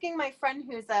keep asking my friend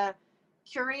who's a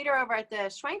curator over at the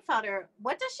Schweinfelder,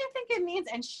 what does she think it means?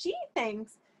 And she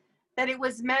thinks that it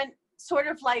was meant sort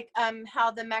of like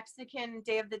how the Mexican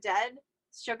Day of the Dead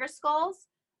sugar skulls,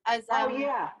 as Oh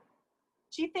yeah,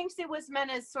 she thinks it was meant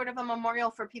as sort of a memorial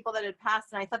for people that had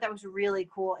passed. And I thought that was really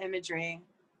cool imagery.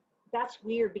 that's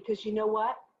weird because you know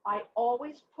what? I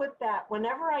always put that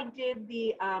whenever I did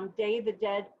the Day of the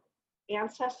Dead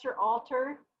ancestor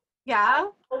altar. I Yeah.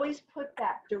 always put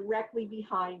that directly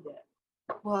behind it.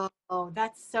 Whoa,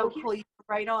 that's So so here, cool. You're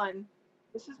right on.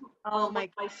 this is Oh one my, of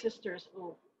my sisters.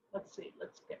 Oh, let's see.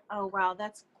 Let's get. oh wow,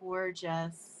 that's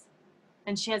gorgeous.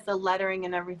 And she has the lettering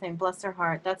and everything. Bless her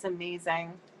heart. That's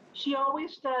amazing. She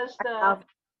always does I the love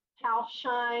house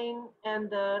shine and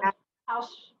the that.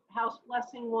 house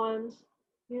blessing ones.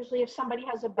 Usually, if somebody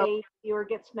has a Oh, baby or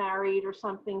gets married or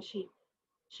something,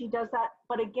 she does that.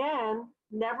 But again,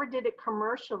 never did it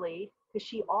commercially because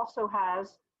she also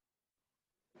has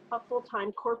a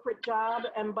full-time corporate job.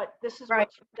 And but this is right.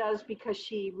 what she does because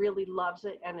she really loves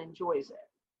it and enjoys it.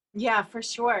 Yeah, for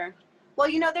sure. Well,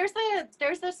 you know,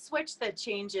 there's a switch that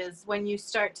changes when you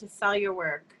start to sell your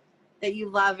work that you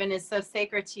love and is so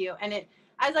sacred to you. And it,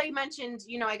 as I mentioned,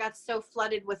 you know, I got so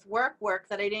flooded with work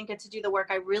that I didn't get to do the work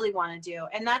I really want to do.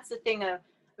 And that's the thing of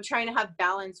trying to have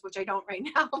balance, which I don't right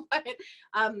now, but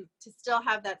to still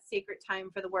have that sacred time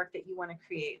for the work that you want to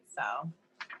create. So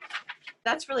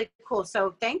that's really cool.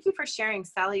 So thank you for sharing.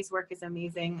 Sally's work is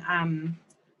amazing.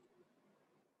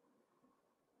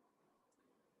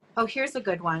 Oh, here's a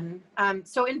good one.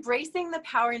 So embracing the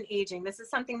power in aging. This is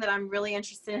something that I'm really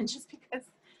interested in just because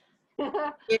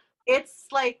it's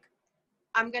like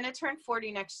I'm going to turn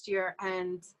 40 next year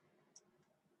and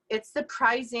it's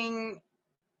surprising.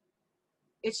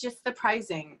 It's just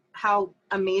surprising how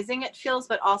amazing it feels,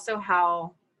 but also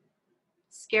how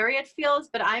scary it feels.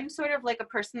 But I'm sort of like a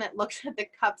person that looks at the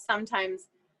cup sometimes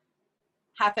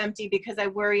half empty because I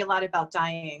worry a lot about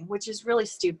dying, which is really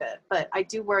stupid, but I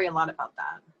do worry a lot about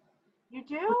that. You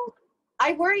do?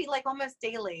 I worry like almost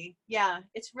daily. Yeah,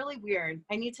 it's really weird.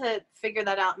 I need to figure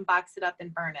that out and box it up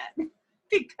and burn it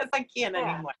because I can't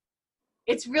Yeah. anymore.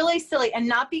 It's really silly. And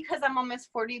not because I'm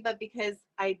almost 40, but because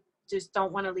I just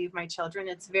don't want to leave my children.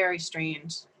 It's very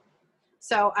strange.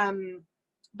 So,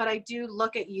 but I do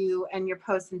look at you and your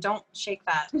posts and don't shake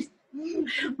that.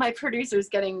 My producer's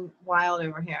getting wild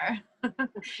over here.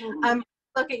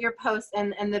 Look at your posts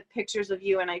and the pictures of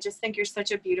you, and I just think you're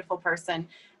such a beautiful person,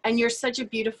 and you're such a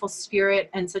beautiful spirit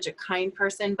and such a kind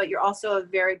person, but you're also a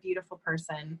very beautiful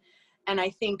person. And I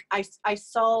think I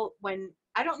saw when,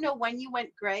 I don't know when you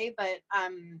went gray, but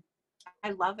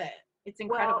I love it. It's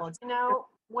incredible. Well, you know,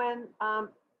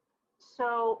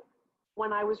 so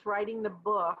when I was writing the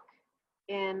book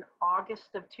in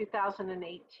August of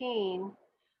 2018,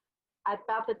 at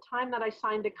about the time that I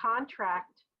signed a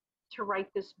contract to write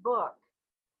this book,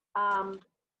 um,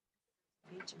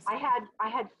 I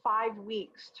had 5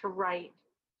 weeks to write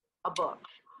a book.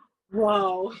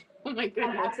 Whoa. Oh my And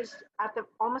goodness. at the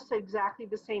almost exactly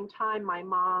the same time, my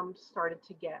mom started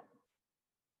to get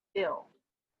ill.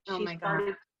 Oh She my God. started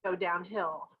to go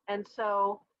downhill, and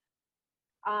so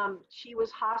she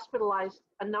was hospitalized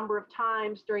a number of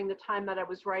times during the time that I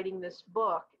was writing this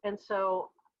book. And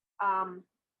so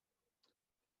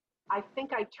I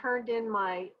think I turned in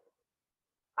my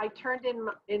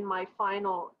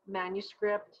final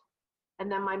manuscript,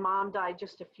 and then my mom died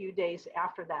just a few days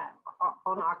after that,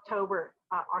 on October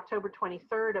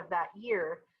 23rd of that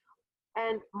year.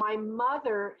 And my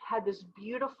mother had this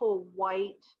beautiful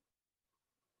white.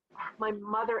 My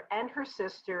mother and her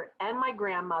sister and my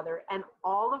grandmother and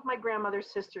all of my grandmother's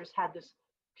sisters had this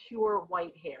pure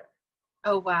white hair.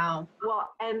 Oh wow. Well,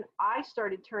 and I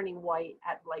started turning white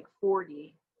at like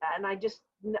 40, and I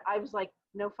was like,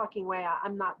 no fucking way,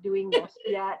 I'm not doing this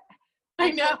yet. I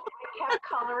And so know. I kept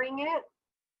coloring it.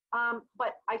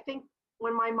 But I think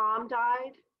when my mom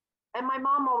died, and my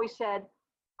mom always said,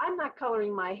 I'm not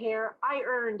coloring my hair. I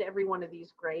earned every one of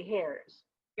these gray hairs.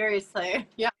 Seriously.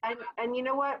 Yeah. And you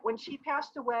know what? When she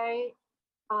passed away,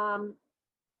 um,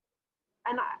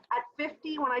 and at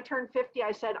 50, when I turned 50,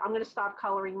 I said, I'm going to stop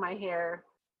coloring my hair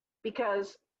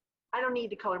because I don't need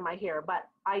to color my hair. But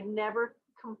I never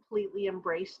completely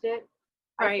embraced it,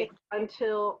 I Right. think,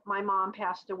 until my mom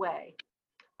passed away.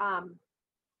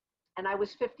 And I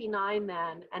was 59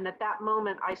 then. And at that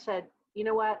moment, I said, you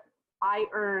know what? I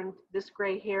earned this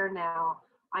gray hair now.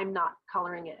 I'm not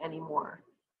coloring it anymore.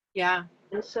 Yeah.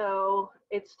 And so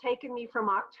it's taken me from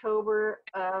October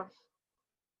of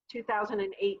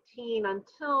 2018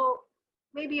 until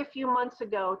maybe a few months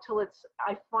ago till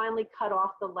I finally cut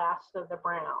off the last of the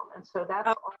brown. And so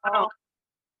Oh, wow.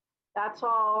 that's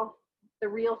all the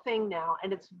real thing now.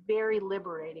 And it's very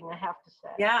liberating, I have to say.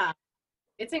 Yeah.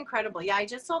 It's incredible. Yeah. I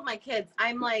just told my kids,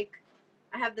 I'm like,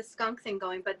 I have the skunk thing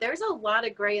going, but there's a lot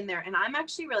of gray in there and I'm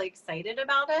actually really excited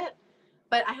about it.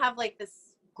 But I have like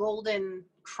this golden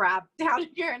crap down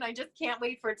here and I just can't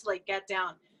wait for it to like get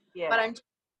down. Yeah. But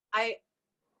I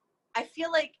I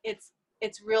feel like it's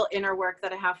real inner work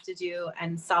that I have to do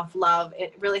and self-love.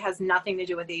 It really has nothing to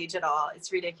do with age at all.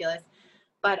 It's ridiculous.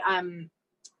 But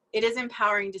it is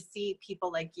empowering to see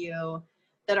people like you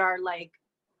that are like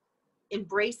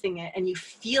embracing it and you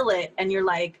feel it and you're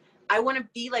like, I want to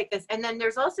be like this. And then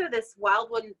there's also this wild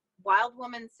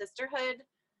woman sisterhood.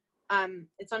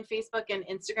 It's on Facebook and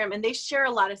Instagram, and they share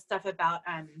a lot of stuff about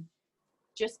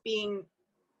just being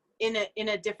in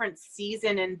a different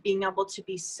season and being able to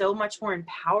be so much more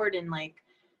empowered and like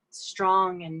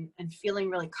strong and feeling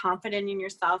really confident in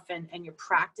yourself and your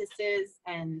practices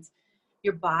and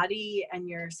your body and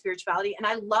your spirituality. And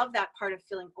I love that part of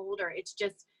feeling older. It's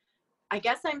just, I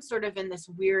guess I'm sort of in this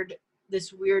weird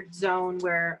zone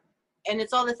where, and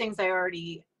it's all the things I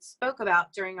already spoke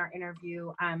about during our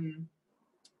interview.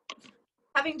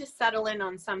 Having to settle in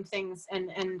on some things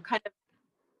and kind of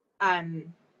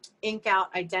ink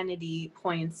out identity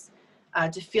points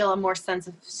to feel a more sense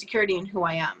of security in who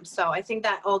I am. So I think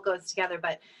that all goes together.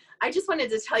 But I just wanted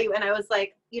to tell you, and I was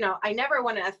like, you know, I never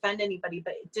want to offend anybody,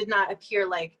 but it did not appear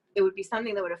like it would be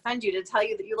something that would offend you to tell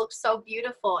you that you look so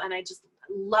beautiful. And I just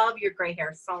love your gray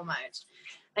hair so much.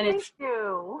 And Thank it's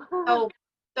you.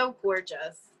 so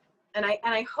gorgeous. And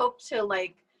I hope to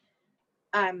like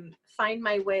find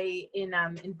my way in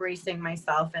embracing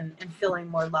myself and feeling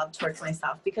more love towards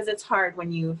myself, because it's hard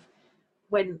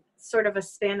when sort of a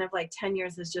span of like 10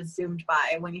 years has just zoomed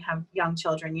by when you have young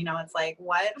children. You know, it's like,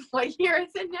 what year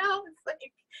is it now? It's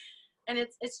like, and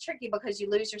it's tricky because you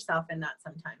lose yourself in that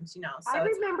sometimes, you know. So I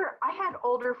remember I had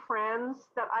older friends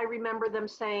that I remember them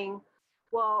saying,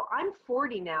 well, I'm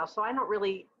 40 now, so I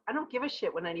don't give a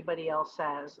shit what anybody else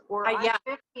says. Or I'm yeah,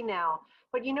 50 now.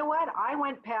 But you know what? I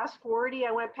went past 40,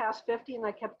 I went past 50, and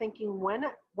I kept thinking, when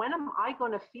am I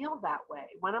going to feel that way?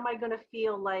 When am I going to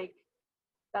feel like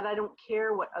that I don't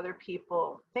care what other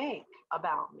people think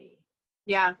about me?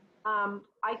 yeah,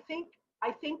 I think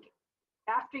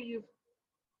after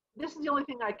this is the only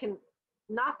thing I can,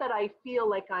 not that I feel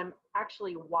like I'm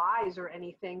actually wise or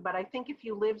anything, but I think if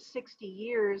you live 60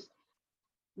 years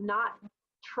not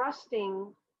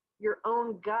trusting your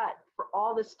own gut for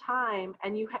all this time,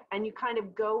 and you kind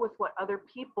of go with what other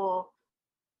people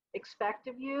expect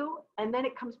of you, and then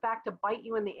it comes back to bite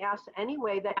you in the ass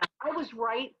anyway, that I was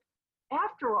right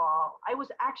after all. I was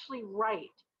actually right.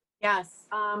 yes,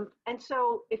 And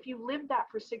so if you live that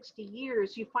for 60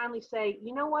 years, you finally say,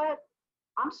 you know what?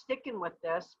 I'm sticking with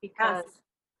this because yes,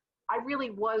 I really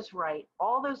was right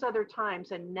all those other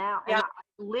times. And now, and yeah,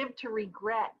 I lived to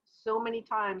regret so many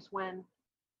times when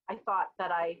I thought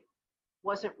that I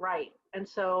wasn't right. And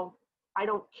so I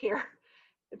don't care.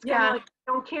 It's kind of yeah. like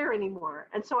I don't care anymore.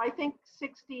 And so I think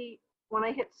 60, when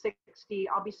I hit 60,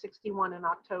 I'll be 61 in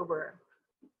October.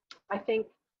 I think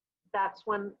that's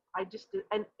when I just,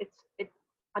 and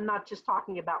I'm not just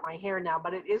talking about my hair now,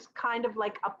 but it is kind of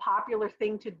like a popular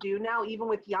thing to do now, even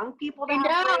with young people to I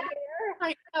have know, gray hair.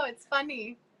 I know. It's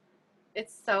funny.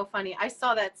 It's so funny. I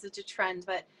saw that such a trend,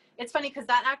 but it's funny because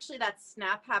that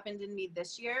snap happened in me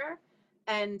this year,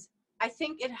 and I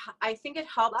think it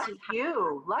helped.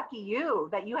 Lucky you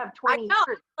that you have I 20 know,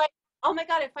 years. like, oh my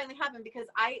God, it finally happened because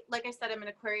like I said, I'm an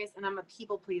Aquarius and I'm a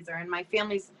people pleaser, and my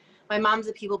mom's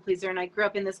a people pleaser, and I grew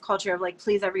up in this culture of like,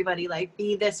 please everybody, like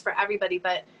be this for everybody.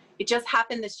 But it just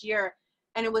happened this year,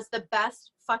 and it was the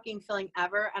best fucking feeling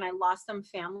ever. And I lost some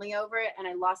family over it, and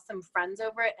I lost some friends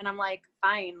over it. And I'm like,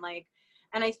 fine, like,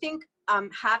 and I think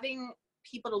having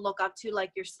people to look up to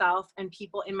like yourself and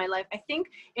people in my life, I think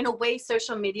in a way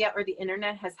social media or the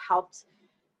internet has helped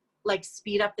like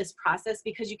speed up this process,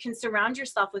 because you can surround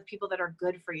yourself with people that are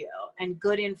good for you and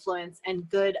good influence and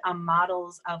good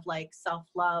models of like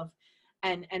self-love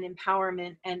and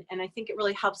empowerment. And I think it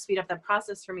really helps speed up that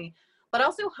process for me. But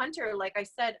also Hunter, like I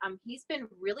said, he's been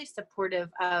really supportive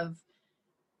of,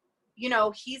 you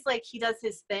know, he's like, he does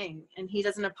his thing and he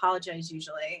doesn't apologize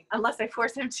usually unless I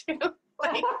force him to,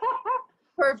 like,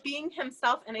 for being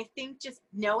himself. And I think just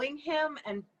knowing him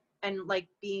and like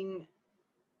being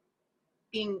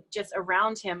just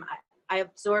around him, I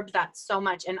absorbed that so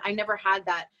much. And I never had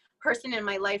that person in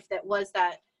my life that was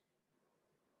that,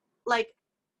 like,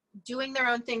 doing their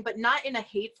own thing, but not in a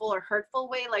hateful or hurtful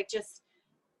way, like just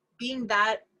being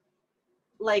that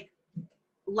like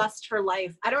lust for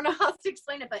life. I don't know how to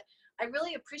explain it, but I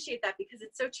really appreciate that because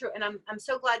it's so true. And I'm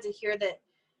so glad to hear that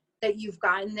you've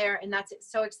gotten there, and that's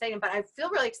so exciting. But I feel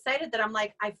really excited that I'm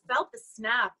like, I felt the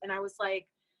snap and I was like,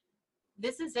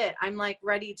 this is it. I'm like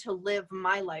ready to live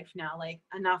my life now, like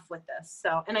enough with this.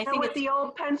 So, and I think what the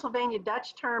old Pennsylvania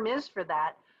Dutch term is for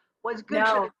that. What's good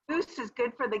for the goose is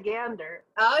good for the gander.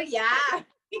 Oh yeah.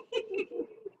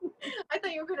 I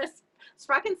thought you were gonna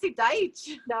spraken sie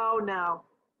Deutsch. No.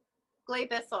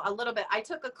 Glaybissel, a little bit. I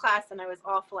took a class and I was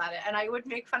awful at it, and I would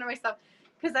make fun of myself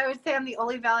because I would say I'm the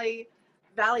Ole Valley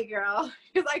girl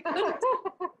because I couldn't.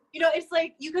 It's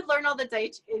like you could learn all the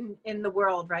Deutsch in the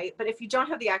world, right? But if you don't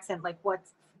have the accent, like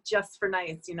what's just for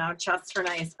nice, just for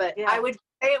nice. But yeah. I would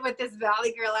say it with this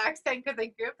Valley girl accent because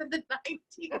I grew up in the 90s.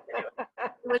 It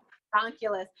was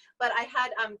ridiculous. But I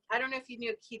had, I don't know if you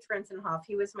knew Keith Frenzenhoff.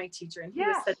 He was my teacher, and he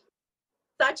was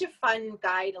such a fun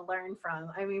guy to learn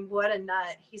from. I mean, what a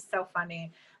nut. He's so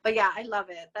funny. But yeah, I love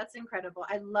it. That's incredible.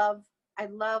 I love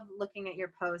looking at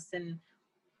your posts, and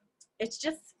it's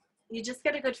just, you just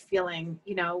get a good feeling,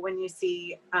 when you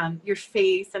see your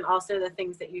face and also the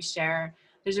things that you share.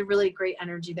 There's a really great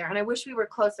energy there. And I wish we were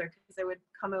closer because I would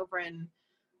come over and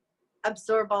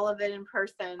absorb all of it in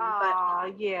person.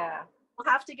 But yeah. We'll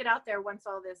have to get out there once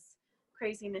all this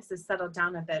craziness is settled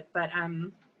down a bit. But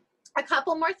a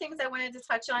couple more things I wanted to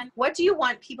touch on. What do you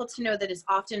want people to know that is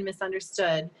often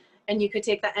misunderstood? And you could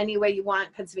take that any way you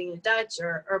want, Pennsylvania Dutch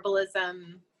or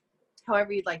herbalism,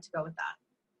 however you'd like to go with that.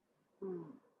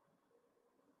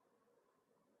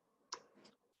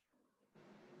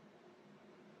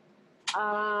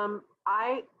 I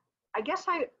guess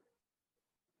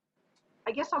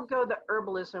I'll go the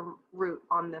herbalism route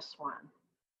on this one.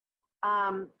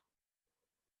 I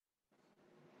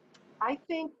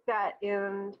think that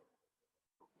in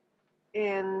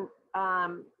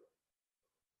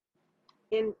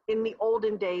the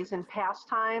olden days, in past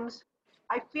times,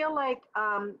 I feel like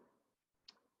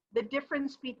the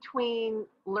difference between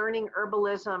learning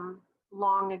herbalism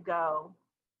long ago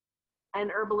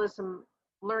and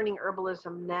learning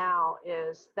herbalism now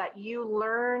is that you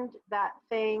learned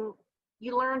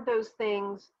those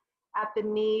things at the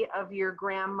knee of your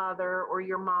grandmother or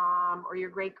your mom or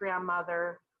your great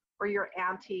grandmother or your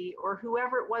auntie or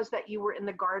whoever it was that you were in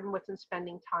the garden with and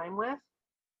spending time with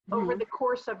over the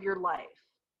course of your life.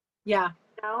 Yeah.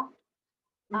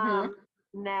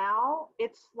 Now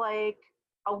it's like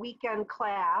a weekend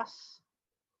class,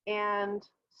 and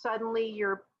suddenly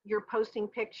you're posting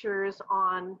pictures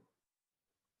on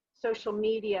social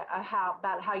media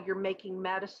about how you're making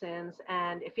medicines,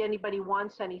 and if anybody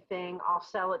wants anything, I'll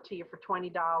sell it to you for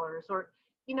 $20, or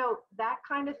that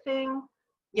kind of thing.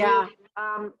 Yeah.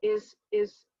 Really,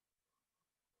 is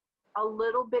a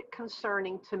little bit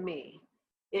concerning to me.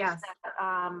 Yes.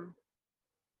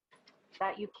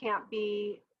 That you can't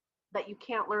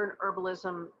learn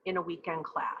herbalism in a weekend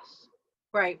class.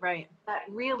 Right. That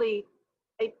really,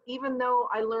 even though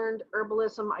I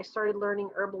started learning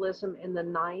herbalism in the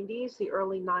 90s, the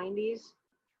early 90s,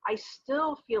 I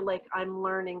still feel like I'm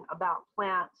learning about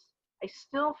plants. I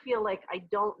still feel like I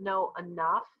don't know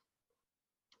enough.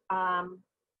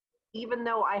 Even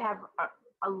though I have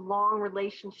a long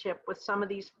relationship with some of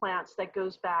these plants that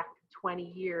goes back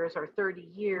 20 years or 30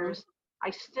 years, I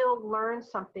still learn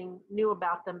something new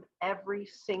about them every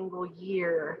single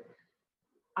year.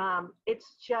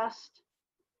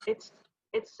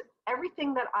 It's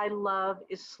everything that I love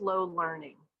is slow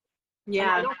learning.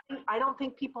 Yeah. And I don't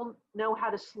think people know how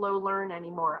to slow learn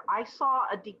anymore. I saw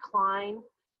a decline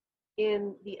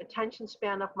in the attention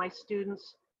span of my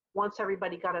students once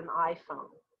everybody got an iPhone.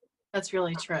 That's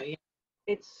really true. Yeah.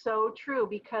 It's so true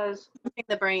because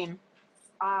the brain.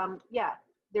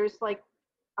 There's like,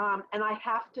 and I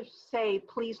have to say,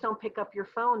 please don't pick up your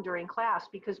phone during class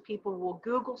because people will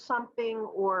Google something,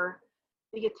 or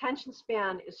the attention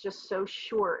span is just so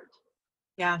short.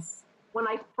 Yes. When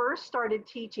I first started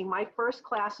teaching, my first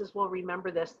classes will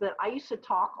remember this, that I used to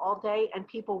talk all day and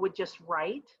people would just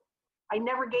write. I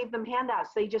never gave them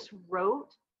handouts. They just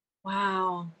wrote.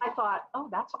 Wow. I thought, oh,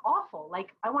 that's awful.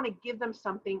 Like, I want to give them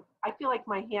something. I feel like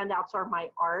my handouts are my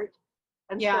art.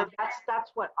 And so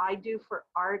that's what I do for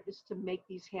art, is to make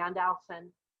these handouts.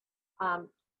 And,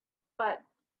 but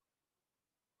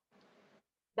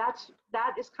that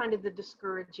is kind of the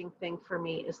discouraging thing for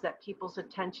me, is that people's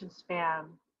attention span,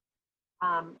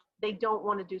 they don't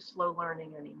want to do slow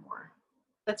learning anymore.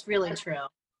 That's really true.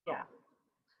 Yeah.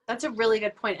 That's a really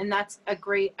good point. And that's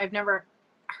I've never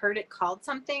heard it called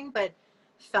something, but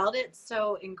felt it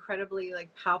so incredibly, like,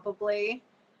 palpably,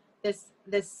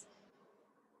 this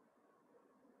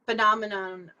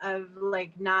phenomenon of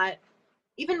like, not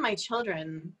even my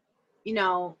children, you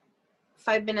know,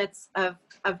 5 minutes of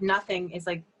nothing is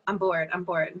like, I'm bored,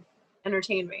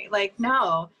 entertain me. Like,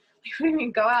 no, we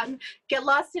mean go out and get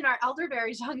lost in our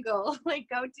elderberry jungle, like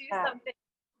go do something.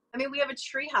 I mean, we have a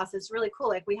tree house. It's really cool.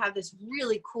 Like we have this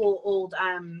really cool old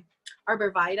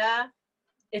arborvitae.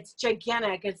 It's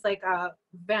gigantic. It's like a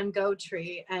Van Gogh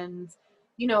tree. And,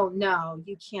 you know, no,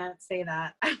 you can't say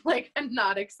that. I'm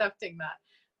not accepting that.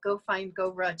 Go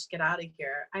Rutsch, get out of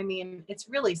here. I mean, it's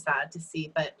really sad to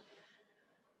see, but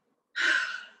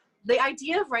the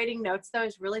idea of writing notes, though,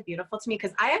 is really beautiful to me,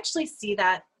 because I actually see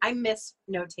that. I miss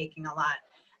note taking a lot,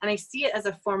 and I see it as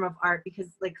a form of art, because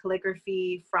like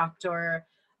calligraphy, fraktur,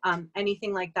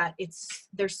 anything like that,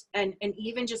 and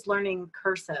even just learning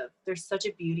cursive, there's such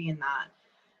a beauty in that.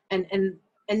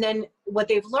 And then what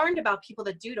they've learned about people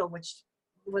that doodle, which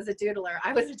was a doodler,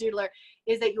 I was a doodler,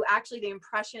 is that you actually, the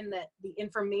impression that the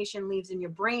information leaves in your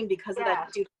brain because of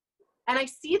that doodle. And I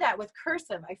see that with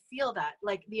cursive. I feel that,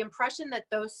 like the impression that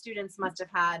those students must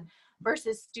have had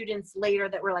versus students later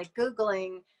that were like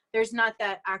Googling, there's not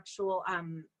that actual,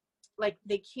 like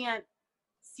they can't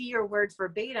see your words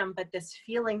verbatim, but this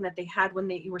feeling that they had when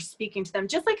you were speaking to them,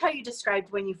 just like how you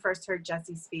described when you first heard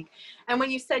Jessie speak. And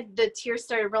when you said the tears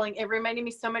started rolling, it reminded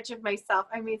me so much of myself.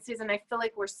 I mean, Susan, I feel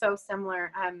like we're so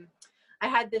similar. I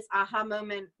had this aha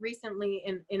moment recently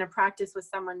in a practice with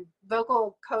someone,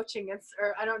 vocal coaching,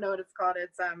 or I don't know what it's called.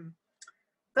 It's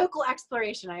vocal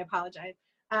exploration, I apologize.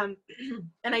 And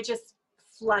I just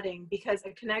flooding, because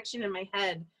a connection in my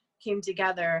head came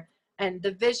together, and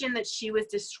the vision that she was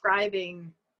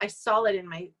describing, I saw it in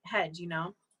my head, you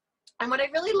know? And what I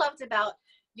really loved about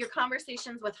your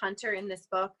conversations with Hunter in this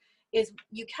book is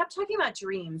you kept talking about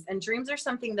dreams, and dreams are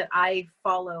something that I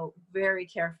follow very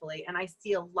carefully, and I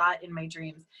see a lot in my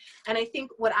dreams. And I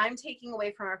think what I'm taking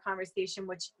away from our conversation,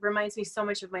 which reminds me so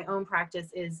much of my own practice,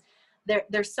 is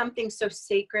there's something so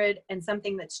sacred and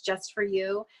something that's just for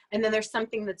you, and then there's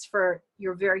something that's for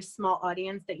your very small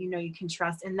audience that you know you can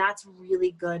trust, and that's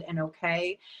really good and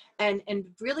okay. And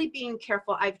really being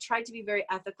careful. I've tried to be very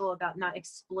ethical about not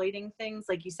exploiting things.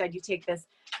 Like you said, you take this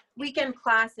weekend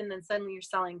class and then suddenly you're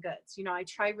selling goods. You know, I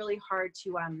try really hard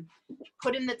to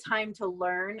put in the time to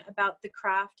learn about the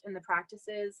craft and the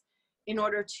practices in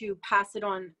order to pass it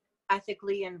on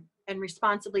ethically and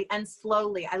responsibly and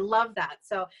slowly. I love that.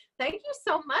 So thank you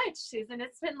so much, Susan.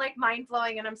 It's been like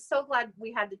mind-blowing, and I'm so glad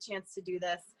we had the chance to do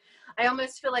this. I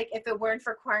almost feel like if it weren't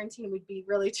for quarantine, we'd be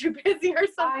really too busy or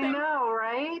something. I know,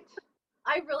 right?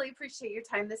 I really appreciate your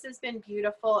time. This has been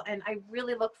beautiful, and I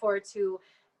really look forward to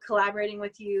collaborating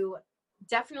with you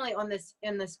definitely on this,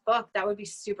 in this book. That would be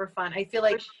super fun. I feel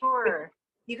like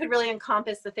you could really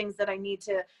encompass the things that I need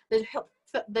to,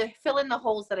 fill in the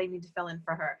holes that I need to fill in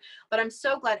for her. But I'm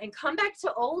so glad. And come back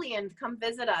to Ole and come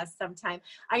visit us sometime.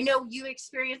 I know you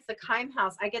experienced the Keim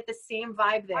House. I get the same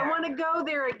vibe there. I want to go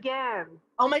there again.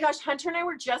 Oh my gosh, Hunter and I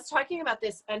were just talking about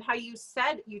this, and how you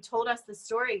told us the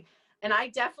story, and I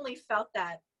definitely felt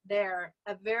that there.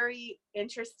 A very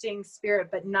interesting spirit,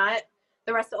 but not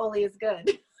the rest of Ole is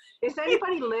good. Is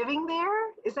anybody living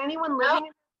there? Is anyone living?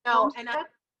 No,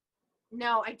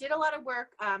 no, I did a lot of work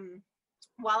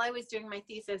while I was doing my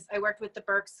thesis. I worked with the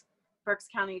Berks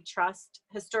County Trust,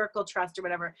 Historical Trust or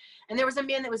whatever. And there was a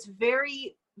man that was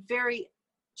very, very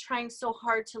trying so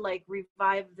hard to like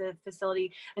revive the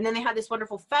facility. And then they had this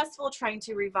wonderful festival trying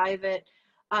to revive it.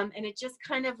 And it just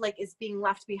kind of like is being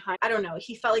left behind. I don't know.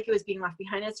 He felt like it was being left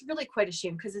behind. It's really quite a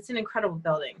shame, because it's an incredible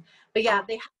building. But yeah,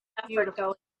 they have effort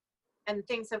going, and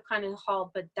things have kind of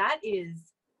hauled. But that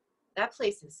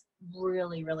place is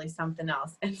really, really something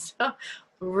else. And so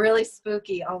really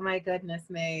spooky. Oh my goodness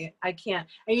me. I can't.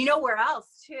 And you know where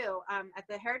else too? At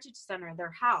the Heritage Center,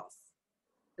 their house,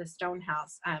 the stone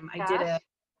house. I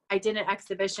did an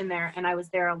exhibition there, and I was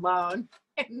there alone.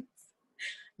 And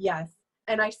yes.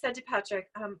 And I said to Patrick,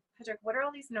 Patrick, what are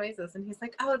all these noises? And he's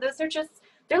like, oh,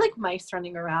 they're like mice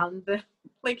running around the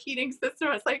like heating system.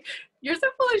 I was like, you're so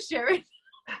full of shit.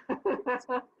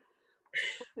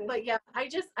 But yeah,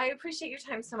 I appreciate your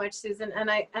time so much, Susan,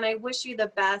 and I wish you the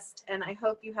best, and I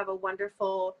hope you have a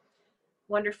wonderful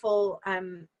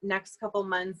next couple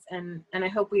months, and I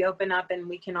hope we open up and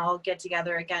we can all get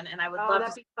together again. And I would love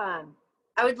that'd be fun.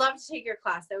 I would love to take your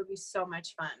class. That would be so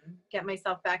much fun. Get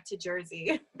myself back to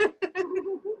Jersey.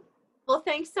 Well,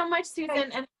 thanks so much, Susan,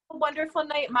 and have a wonderful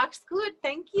night. Mach's gut.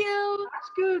 Thank you.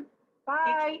 Mach's gut.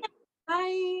 Bye.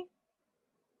 Bye.